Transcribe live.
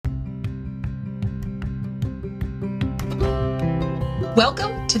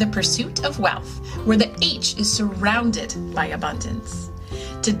Welcome to the Pursuit of Wealth, where the H is surrounded by abundance.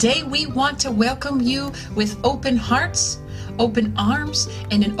 Today, we want to welcome you with open hearts, open arms,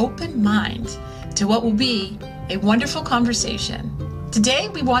 and an open mind to what will be a wonderful conversation. Today,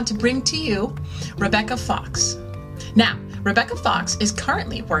 we want to bring to you Rebecca Fox. Now, Rebecca Fox is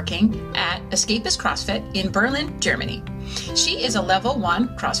currently working at Escapist CrossFit in Berlin, Germany. She is a level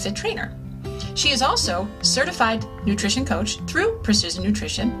 1 CrossFit trainer. She is also certified nutrition coach through Precision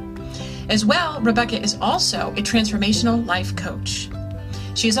Nutrition. As well, Rebecca is also a transformational life coach.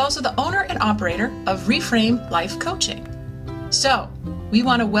 She is also the owner and operator of Reframe Life Coaching. So, we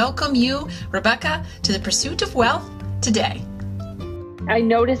want to welcome you, Rebecca, to the Pursuit of Wealth today. I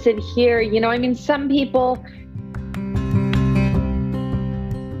notice it here. Some people,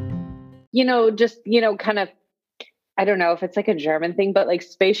 kind of, I don't know if it's like a German thing, but like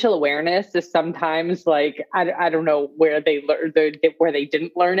spatial awareness is sometimes like, I don't know where they learned, where they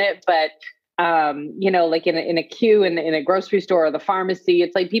didn't learn it, but like in a queue in a grocery store or the pharmacy,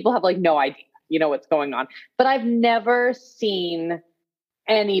 it's like people have like no idea, what's going on. But I've never seen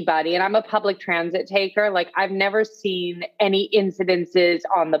anybody, and I'm a public transit taker, like I've never seen any incidences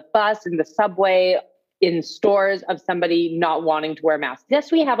on the bus, in the subway, in stores of somebody not wanting to wear masks.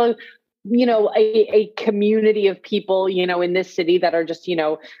 Yes, we have a community of people, in this city that are just,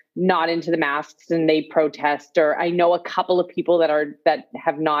 not into the masks and they protest. Or I know a couple of people that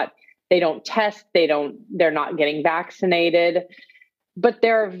have not, they don't test, they're not getting vaccinated, but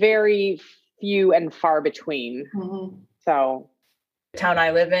there are very few and far between. Mm-hmm. So the town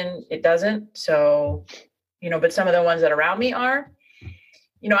I live in, it doesn't. So, but some of the ones that around me are,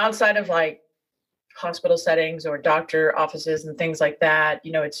 outside of like hospital settings or doctor offices and things like that,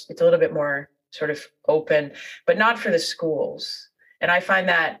 it's a little bit more sort of open, but not for the schools. And I find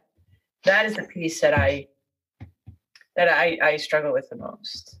that is the piece that I struggle with the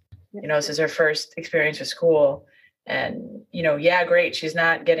most. This is her first experience with school, and yeah, great, she's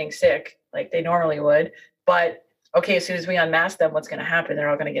not getting sick like they normally would, but okay, as soon as we unmask them, what's going to happen? They're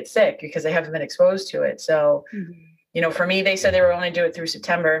all going to get sick because they haven't been exposed to it. So, for me, they said they were only do it through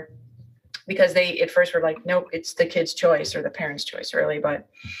September, because they at first were like, nope, it's the kid's choice or the parent's choice really. But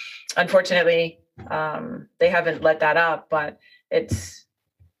unfortunately, they haven't let that up. But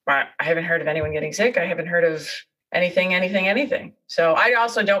I haven't heard of anyone getting sick. I haven't heard of anything. So I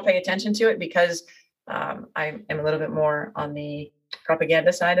also don't pay attention to it because I am a little bit more on the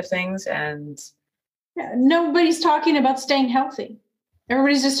propaganda side of things. And nobody's talking about staying healthy.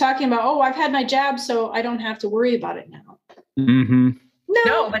 Everybody's just talking about, oh, I've had my jab, so I don't have to worry about it now. Mm-hmm.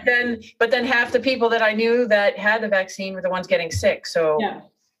 No, but then half the people that I knew that had the vaccine were the ones getting sick. So yeah.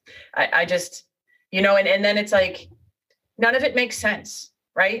 I just, and then it's like, none of it makes sense,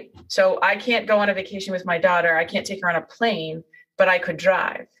 right? So I can't go on a vacation with my daughter. I can't take her on a plane, but I could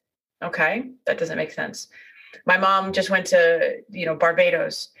drive. Okay. That doesn't make sense. My mom just went to,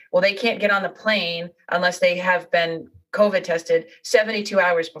 Barbados. Well, they can't get on the plane unless they have been COVID tested 72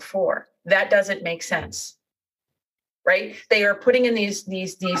 hours before. That doesn't make sense. Right? They are putting in these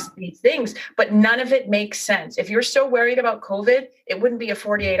things, but none of it makes sense. If you're so worried about COVID, it wouldn't be a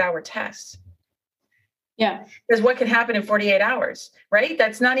 48-hour test. Yeah. Because what can happen in 48 hours, right?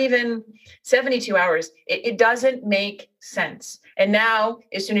 That's not even 72 hours. It doesn't make sense. And now,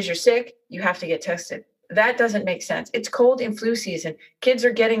 as soon as you're sick, you have to get tested. That doesn't make sense. It's cold and flu season. Kids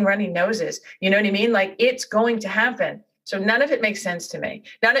are getting runny noses. You know what I mean? Like, it's going to happen. So none of it makes sense to me.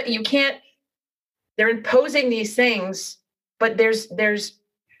 You can't. They're imposing these things, but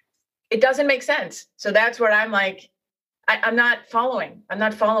it doesn't make sense. So that's where I'm like, I'm not following. I'm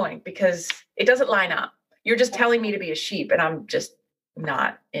not following because it doesn't line up. You're just telling me to be a sheep, and I'm just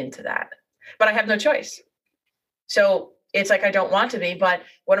not into that. But I have no choice. So it's like, I don't want to be, but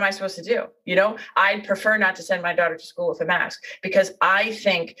what am I supposed to do? I'd prefer not to send my daughter to school with a mask because I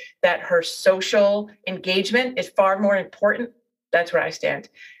think that her social engagement is far more important. That's where I stand.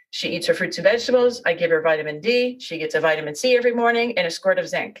 She eats her fruits and vegetables. I give her vitamin D. She gets a vitamin C every morning and a squirt of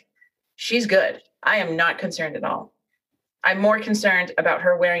zinc. She's good. I am not concerned at all. I'm more concerned about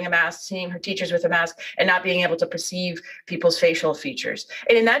her wearing a mask, seeing her teachers with a mask, and not being able to perceive people's facial features.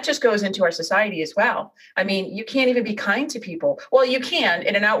 And that just goes into our society as well. I mean, you can't even be kind to people. Well, you can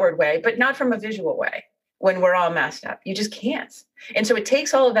in an outward way, but not from a visual way when we're all masked up. You just can't. And so it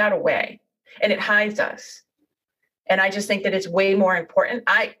takes all of that away and it hides us. And I just think that it's way more important.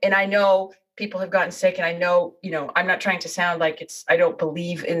 I know people have gotten sick, and I know, I'm not trying to sound like I don't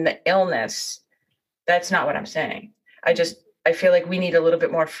believe in the illness. That's not what I'm saying. I feel like we need a little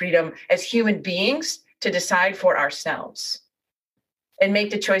bit more freedom as human beings to decide for ourselves and make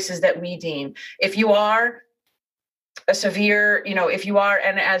the choices that we deem. If you are a severe, if you are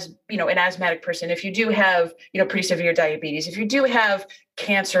an asthmatic person, if you do have, pretty severe diabetes, if you do have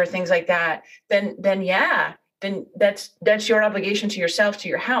cancer, things like that, then that's your obligation to yourself, to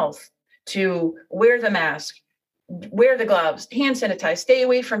your health, to wear the mask, wear the gloves, hand sanitize, stay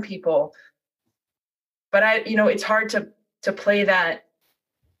away from people. But it's hard to play that.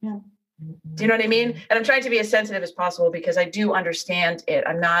 Yeah. Do you know what I mean? And I'm trying to be as sensitive as possible because I do understand it.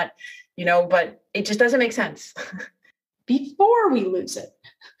 I'm not, but it just doesn't make sense. Before we lose it.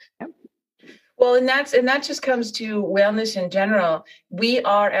 Well, and that just comes to wellness in general. We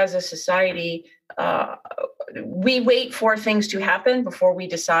are, as a society, we wait for things to happen before we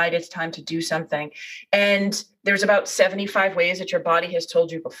decide it's time to do something. And there's about 75 ways that your body has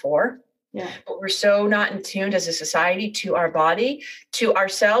told you before. Yeah. But we're so not in tune as a society to our body, to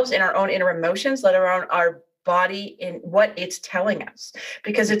ourselves and our own inner emotions, let alone our body in what it's telling us,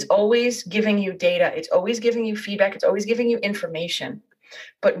 because it's always giving you data. It's always giving you feedback. It's always giving you information.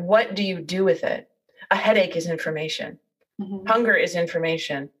 But what do you do with it? A headache is information. Mm-hmm. Hunger is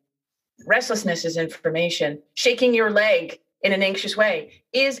information. Restlessness is information. Shaking your leg in an anxious way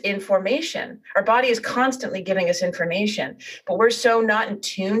is information. Our body is constantly giving us information, but we're so not in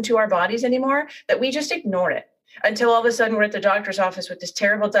tune to our bodies anymore that we just ignore it until all of a sudden we're at the doctor's office with this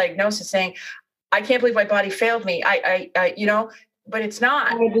terrible diagnosis saying, I can't believe my body failed me. But it's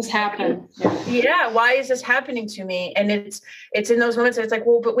not. Why did this happen? Yeah. Why is this happening to me? And it's in those moments that it's like,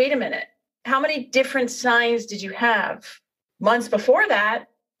 well, but wait a minute. How many different signs did you have months before that?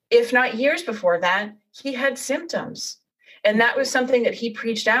 If not years before that, he had symptoms. And that was something that he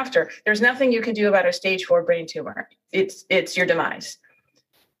preached after. There's nothing you can do about a stage 4 brain tumor. It's your demise.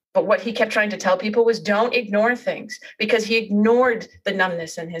 But what he kept trying to tell people was don't ignore things, because he ignored the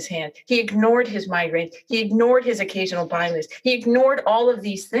numbness in his hand. He ignored his migraines. He ignored his occasional bilies. He ignored all of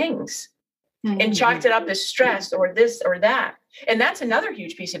these things and chalked it up as stress or this or that. And that's another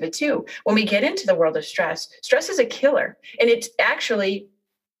huge piece of it too. When we get into the world of stress is a killer. And it's actually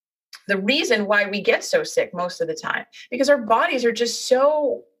the reason why we get so sick most of the time, because our bodies are just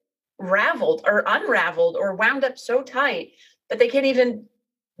so raveled or unraveled or wound up so tight that they can't even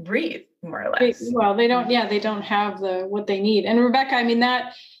breathe, more or less. They don't have what they need. And Rebecca, I mean,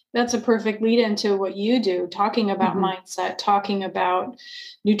 that's a perfect lead into what you do, talking about mindset, talking about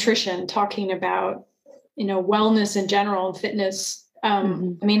nutrition, talking about, wellness in general and fitness. I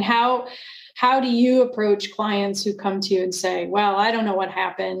mean, how do you approach clients who come to you and say, well, I don't know what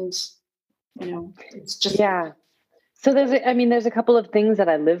happened. It's just. Yeah. So there's a couple of things that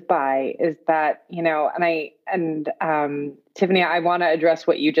I live by is that, Tiffany, I want to address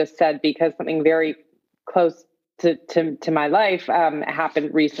what you just said, because something very close to my life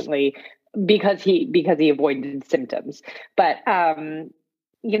happened recently because he avoided symptoms. But,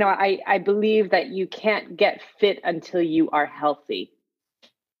 I believe that you can't get fit until you are healthy.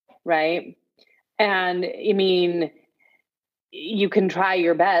 Right. And I mean, you can try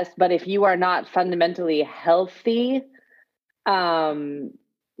your best, but if you are not fundamentally healthy,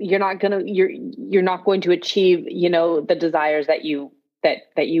 you're not going to achieve, the desires that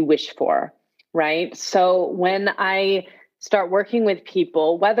you wish for. Right. So when I start working with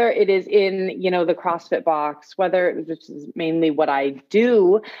people, whether it is in, the CrossFit box, which is mainly what I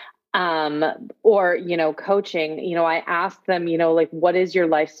do, or, coaching, I ask them, like, what is your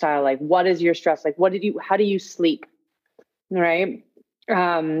lifestyle? Like, what is your stress? Like, how do you sleep? Right.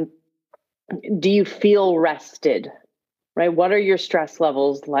 Do you feel rested? Right. What are your stress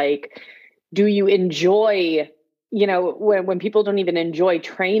levels like? Do you enjoy, when people don't even enjoy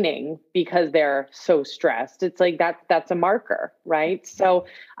training because they're so stressed, it's like that's a marker. Right. So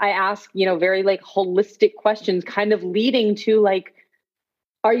I ask, very like holistic questions, kind of leading to like,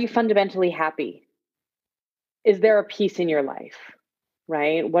 are you fundamentally happy? Is there a peace in your life?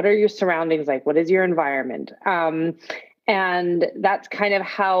 Right. What are your surroundings like? What is your environment? And that's kind of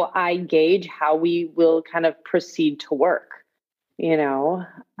how I gauge how we will kind of proceed to work. You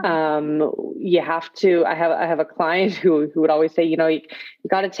have to, I have a client who would always say, you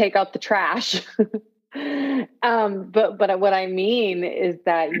got to take out the trash. But what I mean is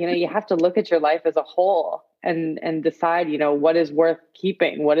that, you have to look at your life as a whole and decide, what is worth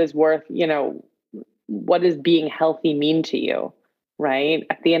keeping, what is worth, what does being healthy mean to you, right?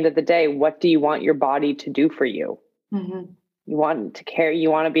 At the end of the day, what do you want your body to do for you? Mm-hmm. You want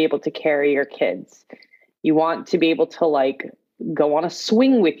to be able to carry your kids. You want to be able to like go on a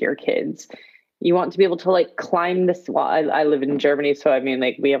swing with your kids. You want to be able to like climb this. Well, I live in Germany, so I mean,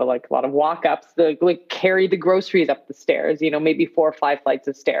 like we have a lot of walk ups, like carry the groceries up the stairs, maybe 4 or 5 flights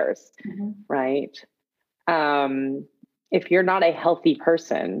of stairs. Mm-hmm. Right. If you're not a healthy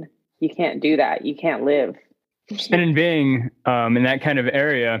person, you can't do that. You can't live. And in being in that kind of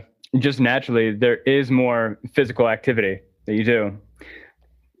area, just naturally, there is more physical activity that you do.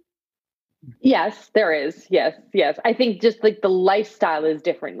 Yes, there is. Yes, yes. I think just like the lifestyle is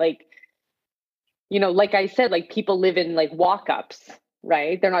different. Like, like I said, like people live in like walk-ups,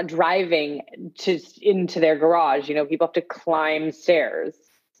 right? They're not driving into their garage. People have to climb stairs,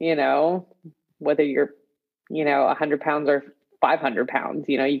 whether you're, 100 pounds or 500 pounds,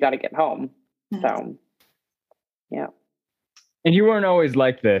 you got to get home. Mm-hmm. So, yeah. And you weren't always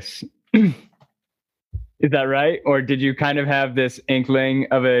like this. Is that right? Or did you kind of have this inkling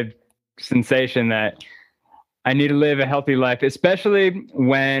of a sensation that I need to live a healthy life, especially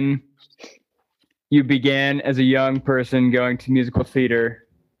when you began as a young person going to musical theater?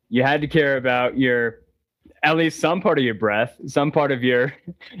 You had to care about at least some part of your breath, some part of your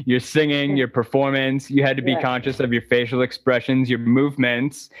singing, your performance. You had to be conscious of your facial expressions, your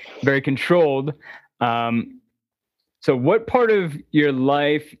movements, very controlled. So what part of your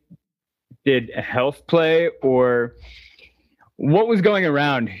life did health play, or what was going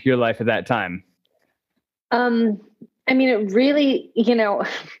around your life at that time? It really,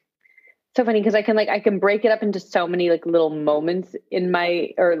 so funny because I can break it up into so many like little moments in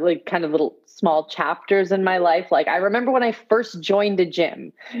or like kind of little small chapters in my life. Like I remember when I first joined a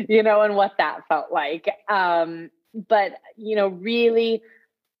gym, and what that felt like. But really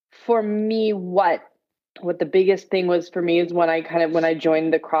for me, what the biggest thing was for me is when I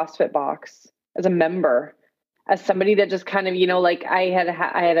joined the CrossFit box as a member, as somebody that just kind of, like I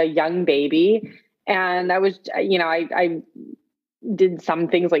had a young baby, and I was, I did some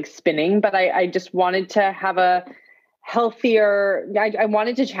things like spinning, but I just wanted to have a healthier, I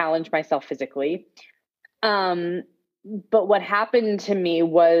wanted to challenge myself physically. But what happened to me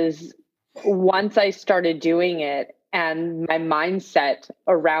was once I started doing it and my mindset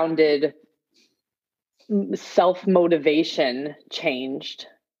around it, self-motivation changed,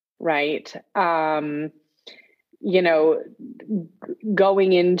 right? Going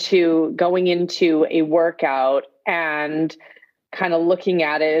into a workout and kind of looking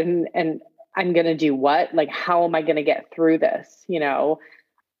at it and I'm going to do what? Like, how am I going to get through this?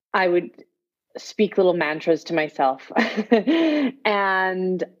 I would speak little mantras to myself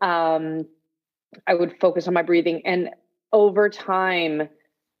and I would focus on my breathing. And over time,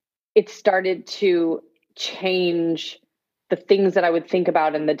 it started to change the things that I would think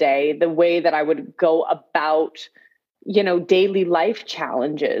about in the day, the way that I would go about, daily life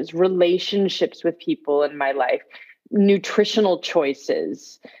challenges, relationships with people in my life, nutritional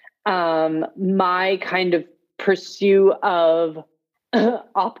choices, my kind of pursuit of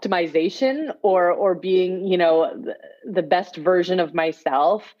optimization or being, the best version of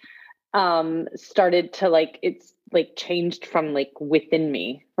myself, started to it's changed from within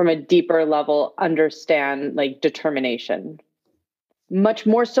me, from a deeper level, understand determination, much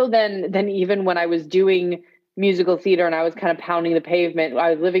more so than even when I was doing musical theater and I was kind of pounding the pavement.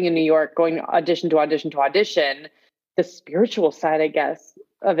 I was living in New York, going audition to audition to audition. The spiritual side, I guess,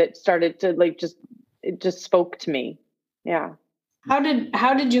 of it started to it just spoke to me. Yeah. How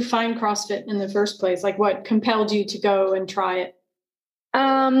did you find CrossFit in the first place? Like what compelled you to go and try it?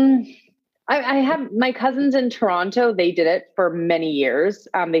 I have my cousins in Toronto. They did it for many years.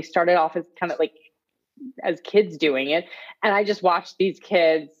 They started off as kind of as kids doing it. And I just watched these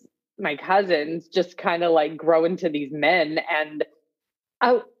kids, my cousins, just kind of grow into these men. And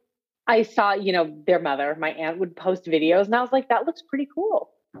I saw, their mother, my aunt, would post videos and I was like, that looks pretty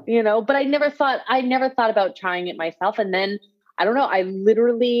cool, but I never thought about trying it myself. And then I don't know, I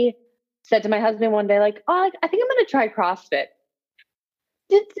literally said to my husband one day, I think I'm going to try CrossFit.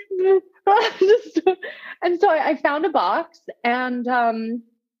 And so I found a box and walked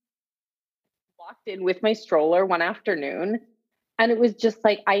in with my stroller one afternoon. And it was just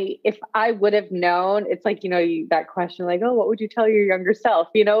if I would have known, it's that question, oh, what would you tell your younger self?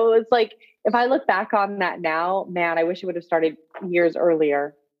 It's if I look back on that now, man, I wish I would have started years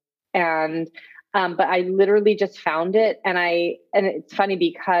earlier. And, but I literally just found it. And it's funny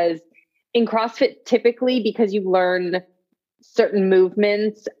because in CrossFit, typically, because you learn certain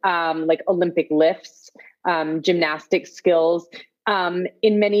movements, like Olympic lifts, gymnastic skills,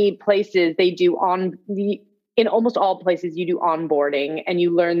 in many places they do in almost all places you do onboarding and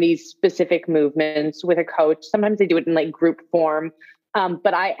you learn these specific movements with a coach. Sometimes they do it in group form.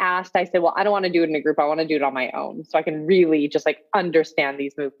 But I said, well, I don't want to do it in a group. I want to do it on my own so I can really just understand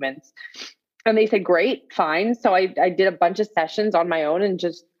these movements. And they said, great, fine. So I did a bunch of sessions on my own and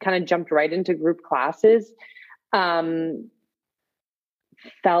just kind of jumped right into group classes.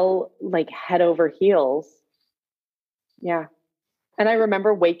 Fell head over heels. Yeah. And I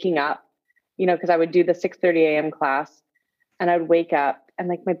remember waking up, because I would do the 6:30 a.m. class, and I'd wake up and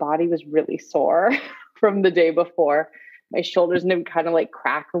like my body was really sore from the day before. My shoulders would kind of like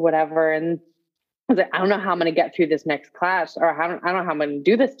crack or whatever. And I was like, I don't know how I'm going to get through this next class, or I don't know how I'm going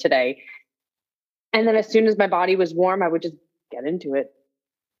to do this today. And then as soon as my body was warm, I would just get into it.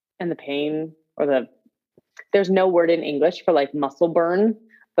 And the pain there's no word in English for like muscle burn,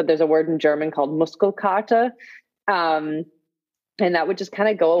 but there's a word in German called Muskelkater. And that would just kind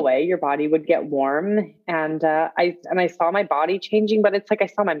of go away. Your body would get warm. And I saw my body changing, but it's like I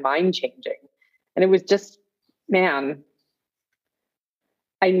saw my mind changing. And it was just, man,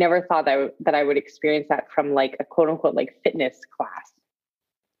 I never thought that I would experience that from like a quote unquote like fitness class.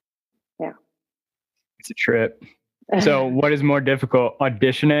 Yeah. It's a trip. So what is more difficult,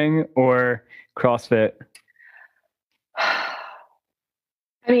 auditioning or CrossFit?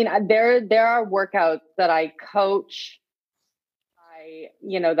 I mean, there are workouts that I coach,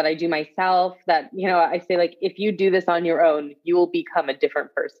 that I do myself, that, I say like, if you do this on your own, you will become a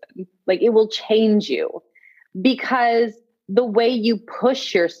different person. Like it will change you, because the way you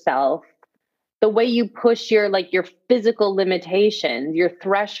push yourself, the way you push your physical limitations, your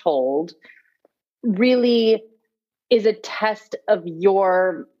threshold really is a test of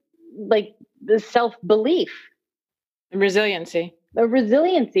your the self-belief. Resiliency. The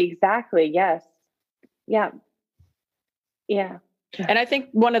resiliency. Exactly. Yes. Yeah. Yeah. And I think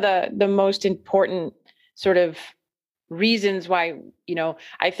one of the most important sort of reasons why,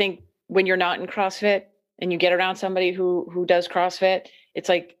 I think when you're not in CrossFit and you get around somebody who does CrossFit, it's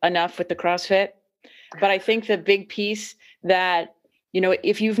like enough with the CrossFit. But I think the big piece that,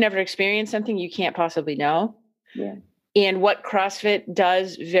 if you've never experienced something, you can't possibly know. Yeah. And what CrossFit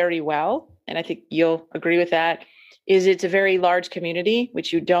does very well, and I think you'll agree with that, is it's a very large community,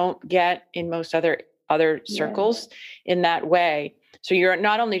 which you don't get in most other circles in that way. So you're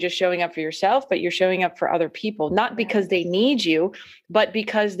not only just showing up for yourself, but you're showing up for other people, not because they need you, but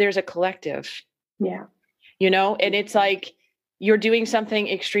because there's a collective. Yeah. And it's like you're doing something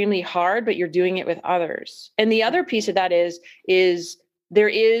extremely hard, but you're doing it with others. And the other piece of that is there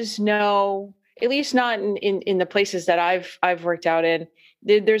is no, at least not in the places that I've worked out in,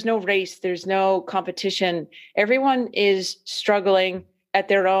 there's no race, there's no competition. Everyone is struggling at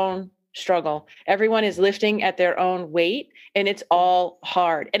their own struggle. Everyone is lifting at their own weight, and it's all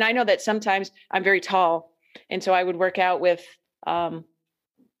hard. And I know that sometimes I'm very tall, and so I would work out with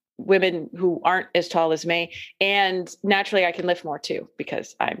women who aren't as tall as me, and naturally I can lift more too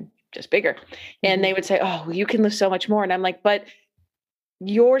because I'm just bigger. And they would say, "Oh, you can lift so much more," and I'm like, "But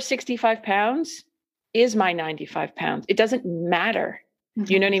your 65 pounds is my 95 pounds. It doesn't matter."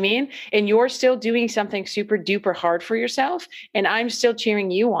 You know what I mean? And you're still doing something super duper hard for yourself. And I'm still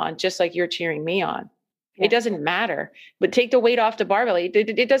cheering you on, just like you're cheering me on. Yeah. It doesn't matter, but take the weight off the barbell.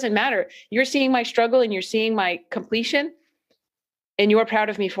 It doesn't matter. You're seeing my struggle and you're seeing my completion, and you're proud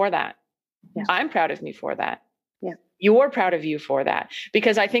of me for that. Yeah. I'm proud of me for that. Yeah. You're proud of you for that.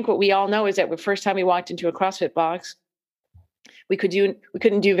 Because I think what we all know is that the first time we walked into a CrossFit box, we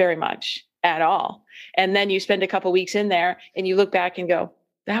couldn't do very much at all. And then you spend a couple of weeks in there and you look back and go,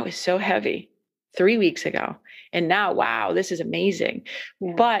 that was so heavy 3 weeks ago. And now, wow, this is amazing.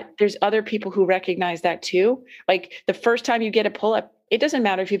 Yeah. But there's other people who recognize that too. Like the first time you get a pull-up, it doesn't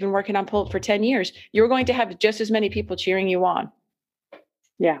matter if you've been working on pull-up for 10 years, you're going to have just as many people cheering you on.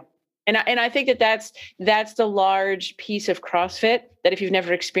 Yeah. And I think that's the large piece of CrossFit that if you've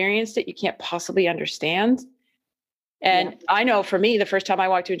never experienced it, you can't possibly understand. And I know for me, the first time I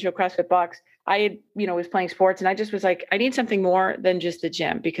walked into a CrossFit box, I had, was playing sports, and I just was like, I need something more than just the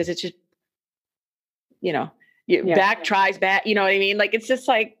gym, because it's just, back, tries, back, you know what I mean? Like, it's just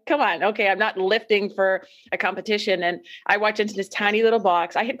like, come on. Okay. I'm not lifting for a competition. And I walked into this tiny little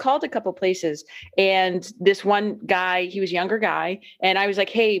box. I had called a couple places, and this one guy, he was a younger guy. And I was like,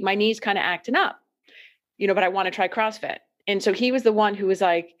 hey, my knee's kind of acting up, but I want to try CrossFit. And so he was the one who was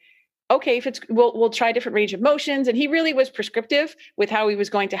like, okay, we'll try different range of motions. And he really was prescriptive with how he was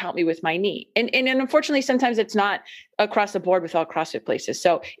going to help me with my knee. And unfortunately, sometimes it's not across the board with all CrossFit places.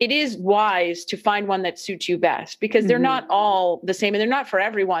 So it is wise to find one that suits you best, because they're not all the same, and they're not for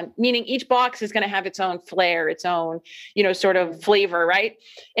everyone, meaning each box is going to have its own flair, its own, sort of flavor. Right.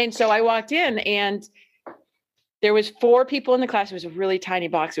 And so I walked in, and there was 4 people in the class. It was a really tiny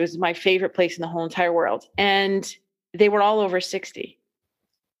box. It was my favorite place in the whole entire world. And they were all over 60.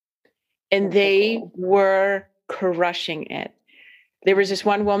 And they were crushing it. There was this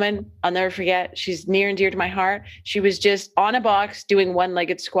one woman, I'll never forget. She's near and dear to my heart. She was just on a box doing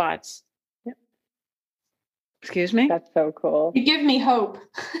one-legged squats. Yep. Excuse me? That's so cool. You give me hope.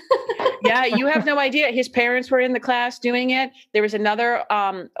 Yeah, you have no idea. His parents were in the class doing it. There was another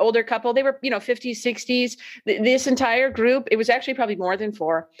older couple. They were, 50s, 60s. This entire group, it was actually probably more than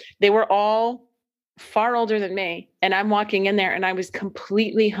 4. They were all far older than me. And I'm walking in there and I was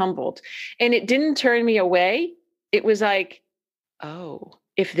completely humbled. And it didn't turn me away. It was like, oh,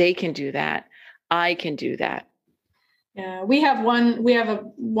 if they can do that, I can do that. Yeah, we have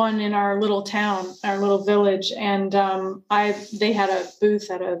one in our little town, our little village. And they had a booth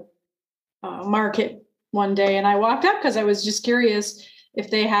at a market one day, and I walked up because I was just curious if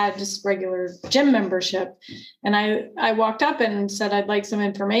they had just regular gym membership. And I walked up and said, I'd like some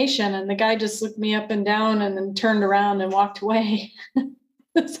information. And the guy just looked me up and down and then turned around and walked away.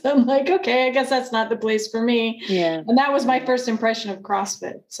 So I'm like, okay, I guess that's not the place for me. Yeah. And that was my first impression of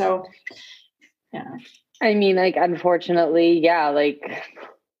CrossFit. So, yeah. I mean, like, unfortunately, yeah, like,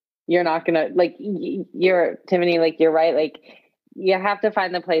 you're not going to, like, Tiffany, like, you're right. Like, you have to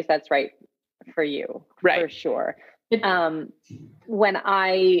find the place that's right for you, right? For sure. When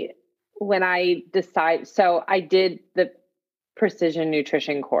I decide, so I did the precision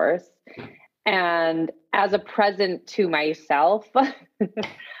nutrition course, and as a present to myself,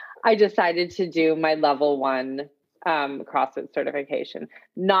 I decided to do my level 1 CrossFit certification,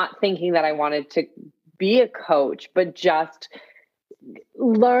 not thinking that I wanted to be a coach, but just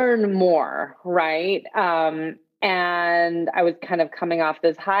learn more, right? And I was kind of coming off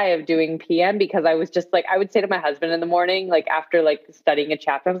this high of doing PM, because I was just like, I would say to my husband in the morning, like after like studying a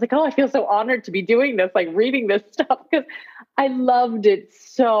chapter, I was like, oh, I feel so honored to be doing this, like reading this stuff, because I loved it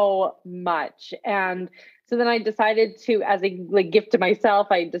so much. And so then I decided to, as a like gift to myself,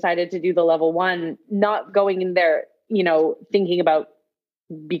 I decided to do the level 1, not going in there, thinking about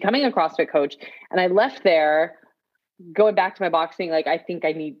becoming a CrossFit coach. And I left there going back to my boxing, like, I think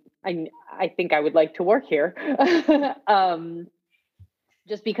I would like to work here.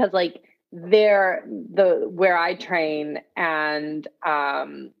 Just because like where I train and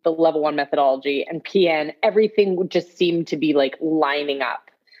the level 1 methodology and PN, everything would just seem to be like lining up.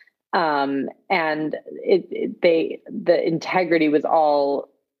 And the integrity was all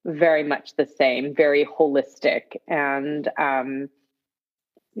very much the same, very holistic. And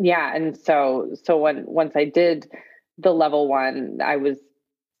and so once I did the level 1, I was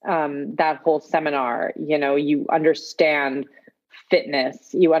that whole seminar, you understand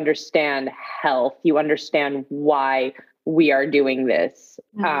fitness, you understand health, you understand why we are doing this.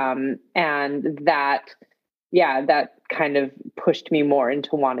 And that kind of pushed me more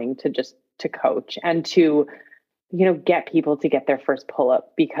into wanting to coach and to, get people to get their first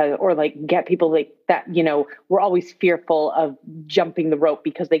pull-up, or like get people like that, we're always fearful of jumping the rope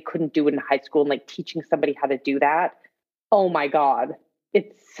because they couldn't do it in high school, and like teaching somebody how to do that. Oh my God.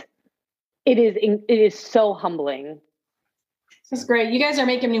 It is so humbling. This is great. You guys are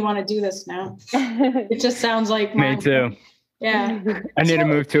making me want to do this now. It just sounds like me too. Yeah. I need to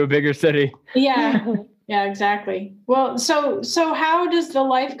move to a bigger city. Yeah. Yeah, exactly. Well, so how does the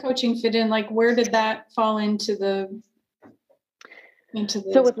life coaching fit in? Like, where did that fall into the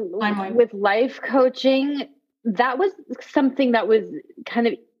timeline? With life coaching, that was something that was kind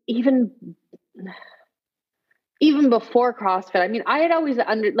of even before CrossFit. I mean, I had always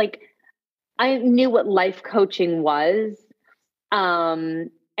I knew what life coaching was.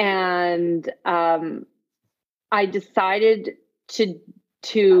 And I decided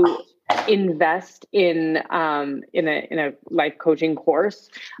to invest in a life coaching course.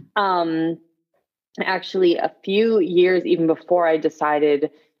 Actually a few years even before I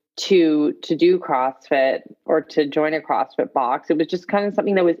decided to do CrossFit or to join a CrossFit box. It was just kind of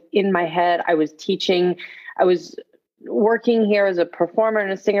something that was in my head. I was teaching, I was working here as a performer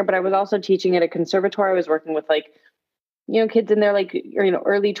and a singer, but I was also teaching at a conservatory. I was working with kids in their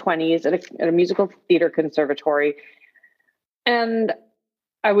early 20s at a musical theater conservatory. And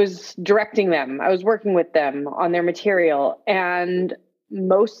I was directing them. I was working with them on their material. And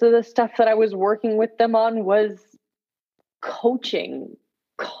most of the stuff that I was working with them on was coaching,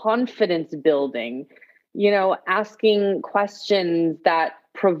 confidence building, asking questions that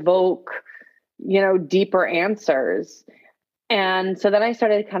provoke, deeper answers. And so then I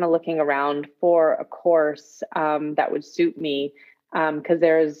started kind of looking around for a course that would suit me, because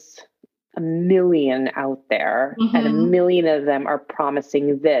there's a million out there, and a million of them are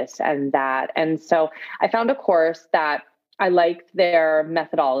promising this and that. And so I found a course that I liked their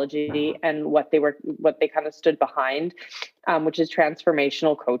methodology and what they kind of stood behind, which is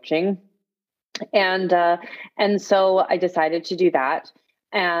transformational coaching. And so I decided to do that,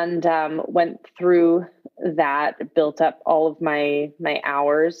 and went through that, built up all of my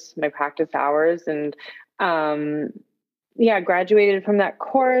hours, my practice hours, and graduated from that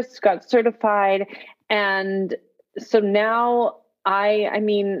course, got certified. And so now I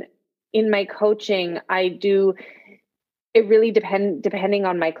mean, in my coaching, I do, it really depending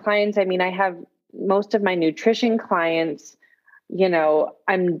on my clients. I mean, I have most of my nutrition clients,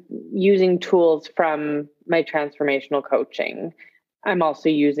 I'm using tools from my transformational coaching. I'm also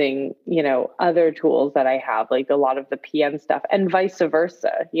using, other tools that I have, like a lot of the PN stuff, and vice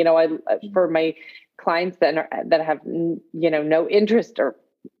versa. For my clients that have, no interest, or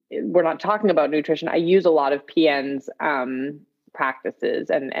we're not talking about nutrition, I use a lot of PN's practices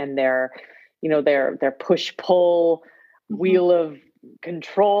and their push pull wheel of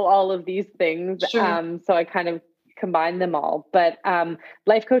control, all of these things. Sure. So I kind of combine them all. But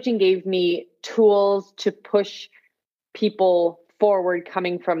life coaching gave me tools to push people forward,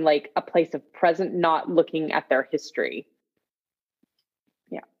 coming from like a place of present, not looking at their history.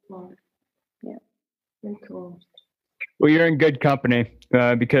 Yeah. Yeah. Very cool. Well, you're in good company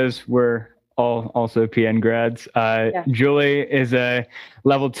because we're all also PN grads. Julie is a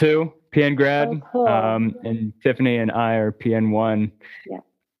level 2 PN grad, Oh, cool. and Tiffany and I are PN1.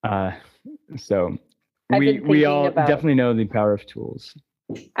 Yeah. So we all definitely know the power of tools.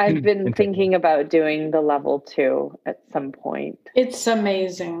 I've been thinking about doing the level 2 at some point. It's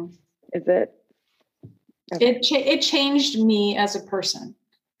amazing. Is it? Okay. It changed me as a person.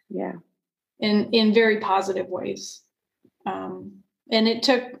 Yeah. In very positive ways. And it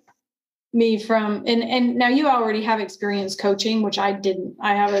took me from, and now you already have experience coaching, which I didn't.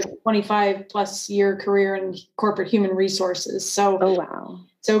 I have a 25 plus year career in corporate human resources. So, oh, wow.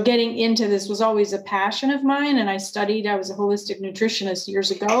 So getting into this was always a passion of mine. And I was a holistic nutritionist years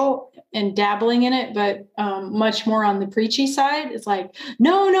ago and dabbling in it, but much more on the preachy side. It's like,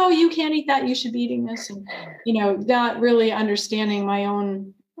 no, you can't eat that. You should be eating this. And, not really understanding my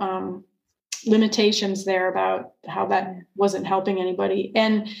own limitations there about how that wasn't helping anybody.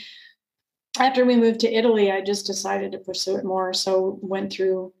 And after we moved to Italy, I just decided to pursue it more. So went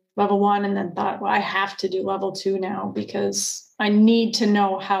through level 1 and then thought, well, I have to do level 2 now because I need to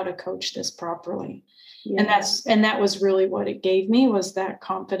know how to coach this properly. Yeah. And that was really what it gave me, was that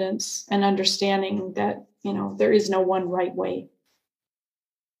confidence and understanding that, there is no one right way.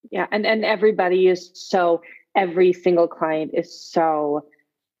 Yeah. And everybody is every single client is so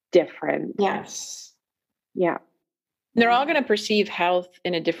different. Yes. Yeah. They're all going to perceive health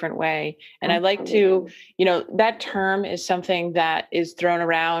in a different way. And I like to, that term is something that is thrown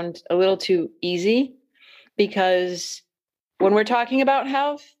around a little too easy, because when we're talking about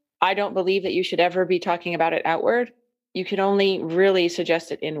health, I don't believe that you should ever be talking about it outward. You can only really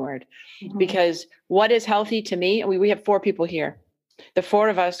suggest it inward, because what is healthy to me, we have 4 people here. The 4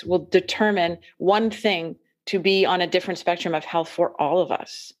 of us will determine one thing to be on a different spectrum of health for all of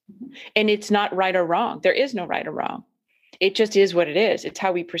us. And it's not right or wrong. There is no right or wrong. It just is what it is. It's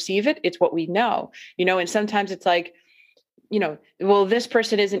how we perceive it. It's what we know, and sometimes it's like, well, this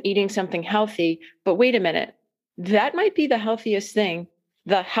person isn't eating something healthy, but wait a minute, that might be the healthiest thing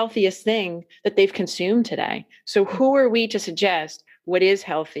that they've consumed today. So who are we to suggest what is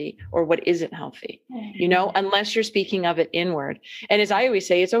healthy or what isn't healthy, unless you're speaking of it inward. And as I always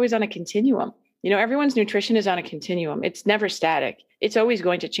say, it's always on a continuum. Everyone's nutrition is on a continuum. It's never static. It's always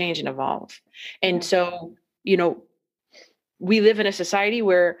going to change and evolve. And so, we live in a society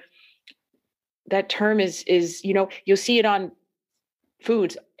where that term is, you'll see it on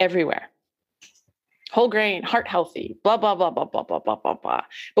foods everywhere. Whole grain, heart healthy, blah, blah, blah, blah, blah, blah, blah, blah, blah.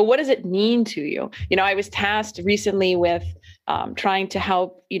 But what does it mean to you? I was tasked recently with trying to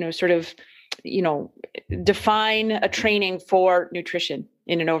help, define a training for nutrition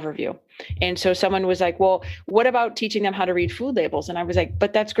in an overview. And so someone was like, well, what about teaching them how to read food labels? And I was like,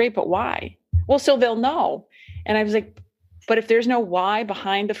 but that's great, but why? Well, so they'll know. And I was like, but if there's no why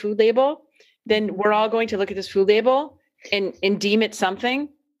behind the food label, then we're all going to look at this food label and deem it something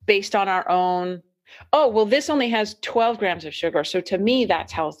based on our own. Oh, well, this only has 12 grams of sugar. So to me,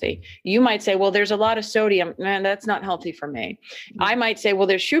 that's healthy. You might say, well, there's a lot of sodium. Man, that's not healthy for me. I might say, well,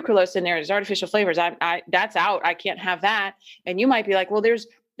 there's sucralose in there. There's artificial flavors. That's out. I can't have that. And you might be like, well, there's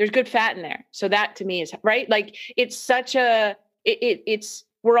good fat in there. So that to me is right. Like it's such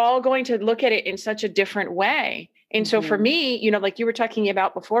we're all going to look at it in such a different way. And so for me, like you were talking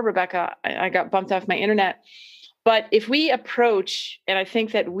about before, Rebecca, I got bumped off my internet. But if we approach, and I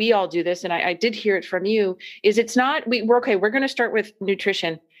think that we all do this, and I did hear it from you, is it's not, we're okay, we're going to start with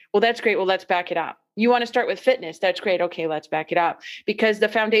nutrition. Well, that's great. Well, let's back it up. You want to start with fitness. That's great. Okay, let's back it up. Because the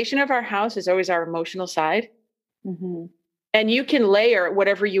foundation of our house is always our emotional side. And you can layer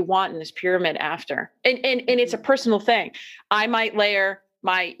whatever you want in this pyramid after. And it's a personal thing. I might layer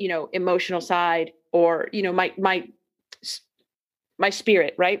my, emotional side or, my my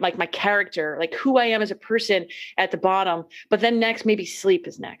spirit, right? Like my character, like who I am as a person at the bottom. But then next, maybe sleep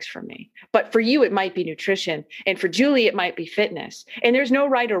is next for me. But for you, it might be nutrition. And for Julie, it might be fitness. And there's no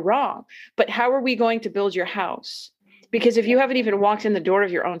right or wrong. But how are we going to build your house? Because if you haven't even walked in the door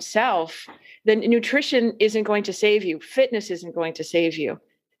of your own self, then nutrition isn't going to save you. Fitness isn't going to save you.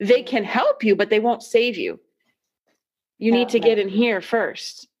 They can help you, but they won't save you. You need to get in here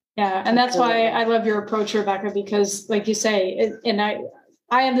first. Yeah. And that's why I love your approach, Rebecca, because like you say, and I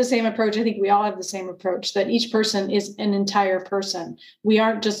have the same approach. I think we all have the same approach, that each person is an entire person. We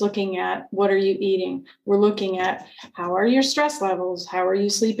aren't just looking at what are you eating. We're looking at how are your stress levels? How are you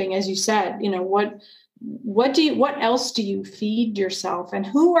sleeping? As you said, what else do you feed yourself, and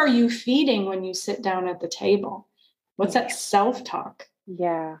who are you feeding when you sit down at the table? What's that self-talk?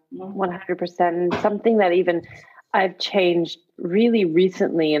 Yeah, 100%. Something that even I've changed really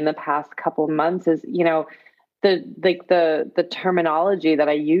recently in the past couple of months is, the terminology that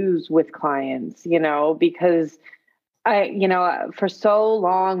I use with clients, because for so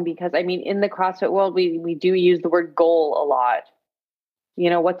long, because in the CrossFit world, we do use the word goal a lot.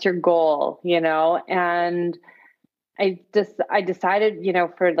 What's your goal, and I decided,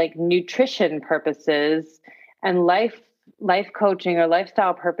 for like nutrition purposes and life coaching or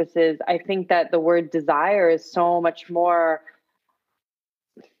lifestyle purposes, I think that the word desire is so much more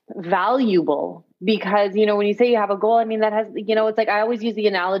valuable, because, when you say you have a goal, that has, it's like, I always use the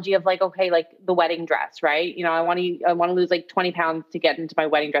analogy of like, okay, like the wedding dress, right? I want to lose like 20 pounds to get into my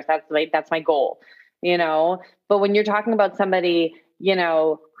wedding dress. That's my goal, but when you're talking about somebody,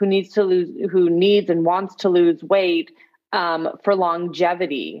 who needs and wants to lose weight, for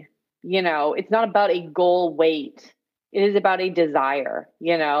longevity, it's not about a goal weight. It is about a desire,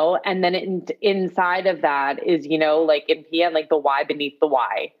 and then inside of that is, like in PM, like the why beneath the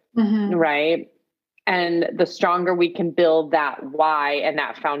why, right? And the stronger we can build that why and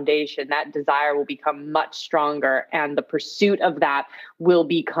that foundation, that desire will become much stronger, and the pursuit of that will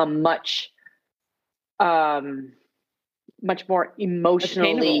become much more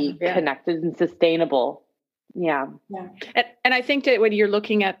emotionally connected and sustainable. Yeah. And I think that when you're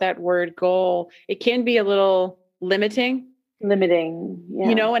looking at that word goal, it can be a little limiting, yeah.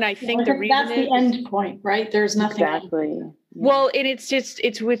 And I think the reason that's the end point, right? There's nothing exactly. Yeah. Well, and it's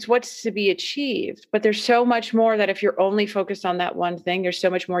what's to be achieved, but there's so much more that if you're only focused on that one thing, there's so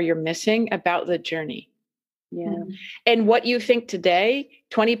much more you're missing about the journey. Yeah. And what you think today,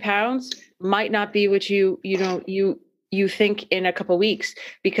 20 pounds might not be what you think in a couple of weeks,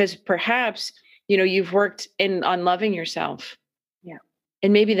 because perhaps, you've worked on loving yourself. Yeah.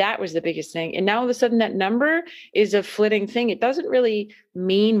 And maybe that was the biggest thing. And now all of a sudden that number is a flitting thing. It doesn't really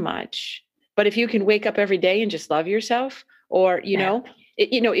mean much, but if you can wake up every day and just love yourself, or,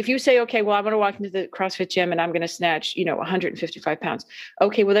 if you say, okay, well, I'm going to walk into the CrossFit gym and I'm going to snatch, 155 pounds.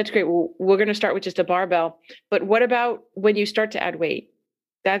 Okay, well, that's great. Well, we're going to start with just a barbell. But what about when you start to add weight?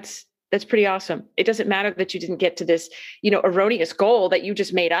 That's pretty awesome. It doesn't matter that you didn't get to this, erroneous goal that you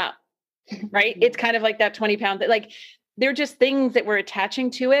just made up, right? It's kind of like that 20 pound, like they're just things that we're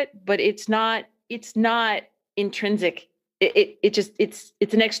attaching to it, but it's not intrinsic.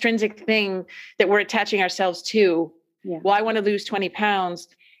 It's an extrinsic thing that we're attaching ourselves to. Yeah. Well, I want to lose 20 pounds.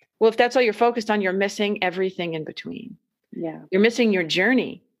 Well, if that's all you're focused on, you're missing everything in between. Yeah. You're missing your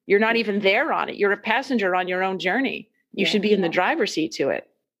journey. You're not even there on it. You're a passenger on your own journey. You should be in the driver's seat to it.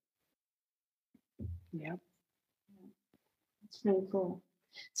 Yeah. That's really cool.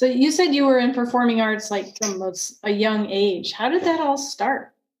 So you said you were in performing arts like from a young age. How did that all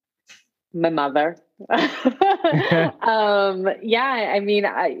start? My mother.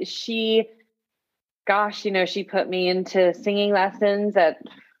 She put me into singing lessons at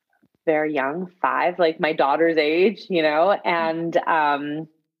very young, 5, like my daughter's age, and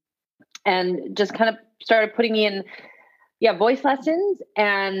just kind of started putting me in, voice lessons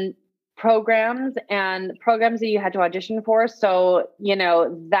and programs that you had to audition for. So,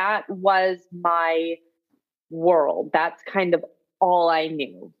 that was my world. That's kind of all I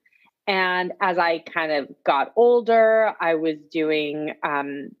knew. And as I kind of got older, I was doing,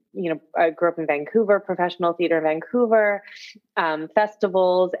 I grew up in Vancouver, professional theater in Vancouver,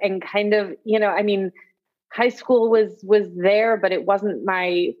 festivals, and kind of, high school was there, but it wasn't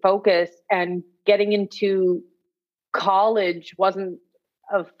my focus. And getting into college wasn't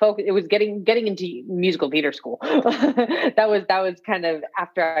a focus. It was getting into musical theater school. that was kind of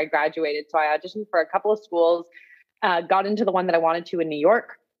after I graduated. So I auditioned for a couple of schools, got into the one that I wanted to in New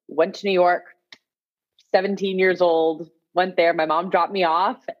York. Went to New York, 17 years old, went there. My mom dropped me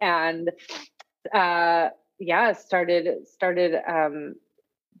off, and started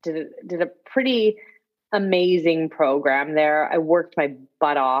did a pretty amazing program there. I worked my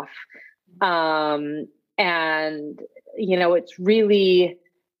butt off. And it was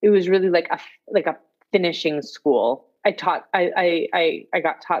really like a finishing school. I got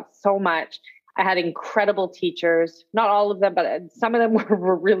taught so much. I had incredible teachers, not all of them, but some of them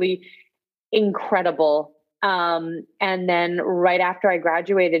were really incredible. And then right after I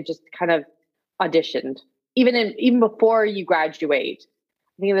graduated, just kind of auditioned. Even before you graduate,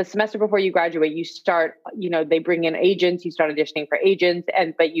 I think the semester before you graduate, you start, they bring in agents, you start auditioning for agents,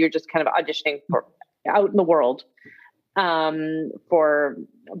 but you're just kind of auditioning for out in the world, for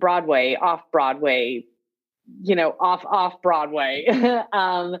Broadway, off Broadway, off Broadway,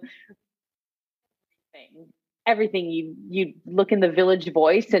 everything. You look in the Village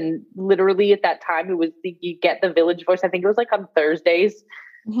Voice, and literally at that time you get the Village Voice. I think it was like on Thursdays,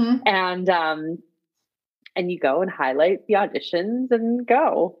 and you go and highlight the auditions and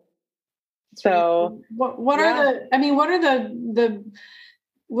go. So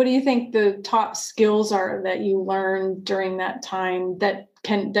what do you think the top skills are that you learned during that time that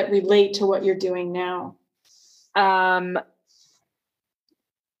relate to what you're doing now?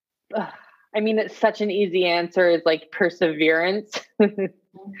 It's such an easy answer. It's like perseverance,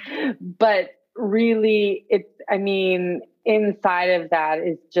 but really inside of that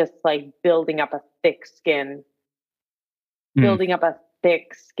is just like building up a thick skin, because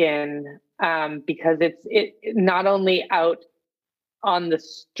it not only out on the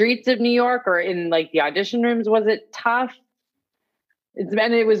streets of New York or in like the audition rooms was it tough.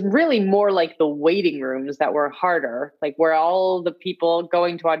 It was really more like the waiting rooms that were harder, like where all the people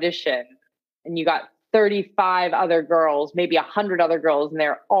going to audition, and you got 35 other girls, maybe 100 other girls, and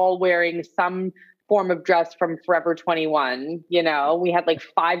they're all wearing some form of dress from Forever 21. We had like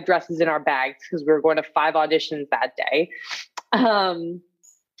 5 dresses in our bags because we were going to 5 auditions that day.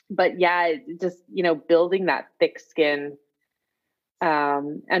 But yeah, just, building that thick skin,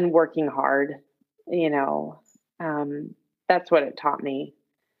 and working hard, that's what it taught me.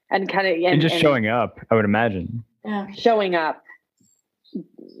 And kind of, and just showing up, I would imagine. Yeah. Showing up.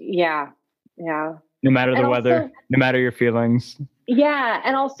 Yeah. Yeah. No matter the weather, no matter your feelings. Yeah.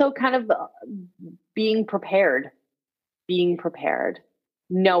 And also kind of being prepared,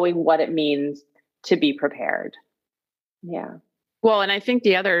 knowing what it means to be prepared. Yeah. Well, and I think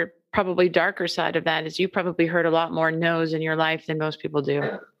the other probably darker side of that is you probably heard a lot more no's in your life than most people do.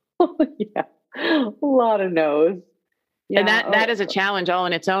 Yeah. A lot of no's. Yeah. And that is a challenge all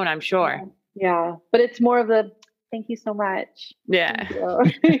on its own, I'm sure. Yeah. But it's more of the thank you so much. Yeah.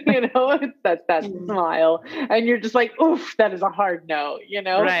 It's that smile. And you're just like, oof, that is a hard no,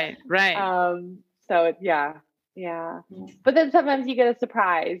 Right. So yeah. But then sometimes you get a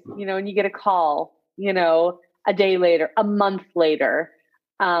surprise, and you get a call, a day later, a month later.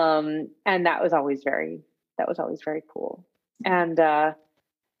 And that was always very cool. And and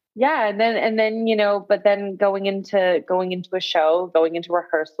then, but then going into a show, going into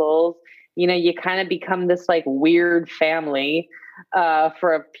rehearsals, you kind of become this like weird family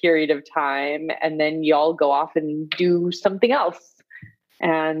for a period of time, and then you all go off and do something else.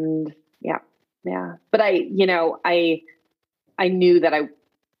 And yeah. But I knew that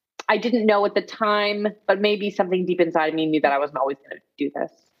I didn't know at the time, but maybe something deep inside of me knew that I wasn't always going to do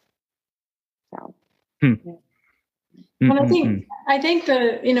this. So. Yeah. Well, I think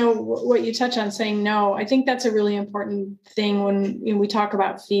what you touch on, saying no, I think that's a really important thing when we talk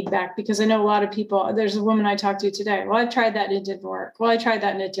about feedback, because I know a lot of people, there's a woman I talked to today. Well, I tried that and it didn't work. Well, I tried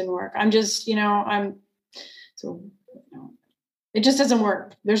that and it didn't work. I'm just, it just doesn't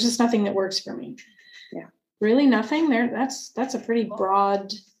work. There's just nothing that works for me. Yeah. Really nothing there. That's a pretty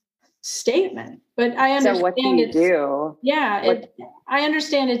broad statement, but I understand. So what do you do? Yeah. I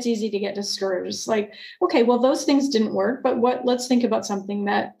understand it's easy to get discouraged. It's like, okay, well, those things didn't work, but let's think about something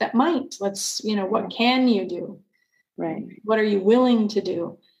that might. Let's, what can you do? Right. What are you willing to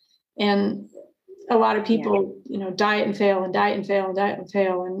do? And a lot of people, diet and fail and diet and fail and diet and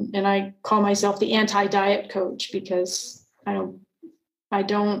fail. And I call myself the anti-diet coach, because I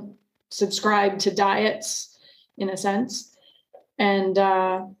don't subscribe to diets in a sense. And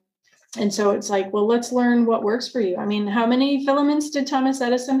so it's like, well, let's learn what works for you. I mean, how many filaments did Thomas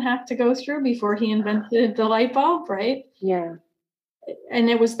Edison have to go through before he invented the light bulb, right? Yeah. And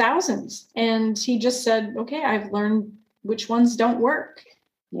it was thousands. And he just said, okay, I've learned which ones don't work.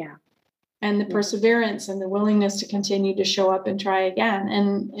 Yeah. And the perseverance and the willingness to continue to show up and try again.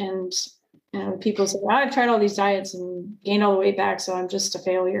 And people say, well, I've tried all these diets and gained all the weight back, so I'm just a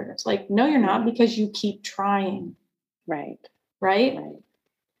failure. It's like, no, you're not, because you keep trying. Right.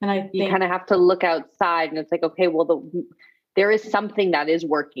 And I think you kind of have to look outside, and it's like, okay, well, there is something that is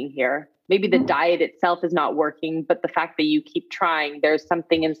working here. maybe the diet itself is not working, but the fact that you keep trying, there's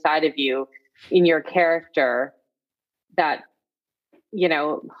something inside of you, in your character, that,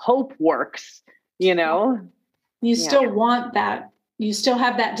 hope works, You still want that. You still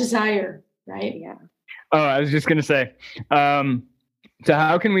have that desire, right? Yeah. Oh, I was just going to say, so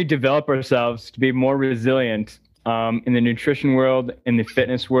how can we develop ourselves to be more resilient in the nutrition world, in the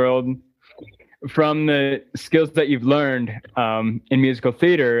fitness world, from the skills that you've learned in musical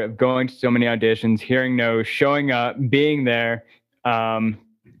theater, of going to so many auditions, hearing no, showing up, being there,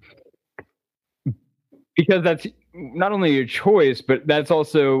 because that's not only your choice, but that's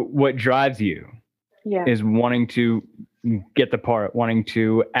also what drives you, is wanting to get the part, wanting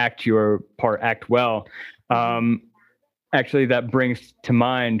to act your part, act well. Actually, that brings to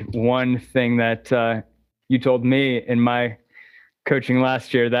mind one thing that you told me in my coaching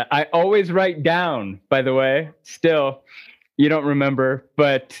last year that I always write down, by the way. Still, you don't remember,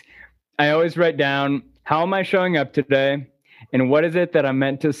 but I always write down, how am I showing up today? And what is it that I'm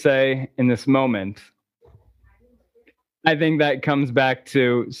meant to say in this moment? I think that comes back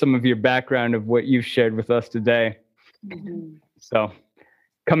to some of your background of what you've shared with us today. So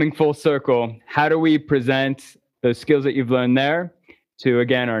coming full circle, how do we present those skills that you've learned there to,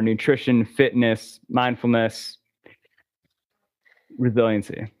 again, our nutrition, fitness, mindfulness,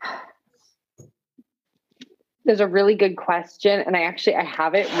 resiliency? There's a really good question. And I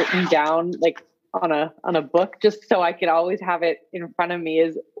have it written down like on a book, just so I could always have it in front of me,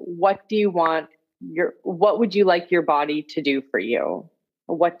 is what would you like your body to do for you?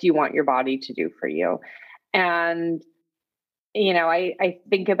 What do you want your body to do for you? And, I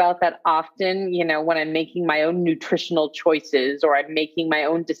think about that often, when I'm making my own nutritional choices, or I'm making my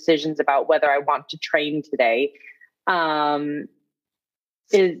own decisions about whether I want to train today,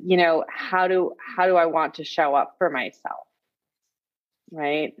 is, how do I want to show up for myself?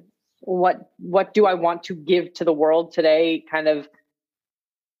 Right? What do I want to give to the world today? Kind of,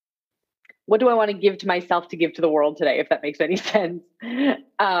 what do I want to give to myself to give to the world today, if that makes any sense?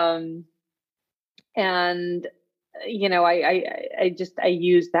 And, I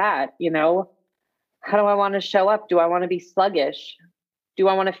use that, how do I want to show up? Do I want to be sluggish? Do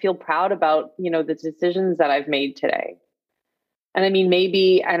I want to feel proud about, the decisions that I've made today? And I mean,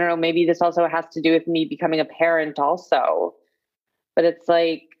 maybe, I don't know, maybe this also has to do with me becoming a parent also, but it's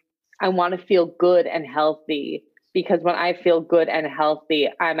like, I want to feel good and healthy, because when I feel good and healthy,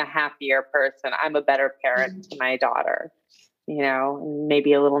 I'm a happier person. I'm a better parent to my daughter, and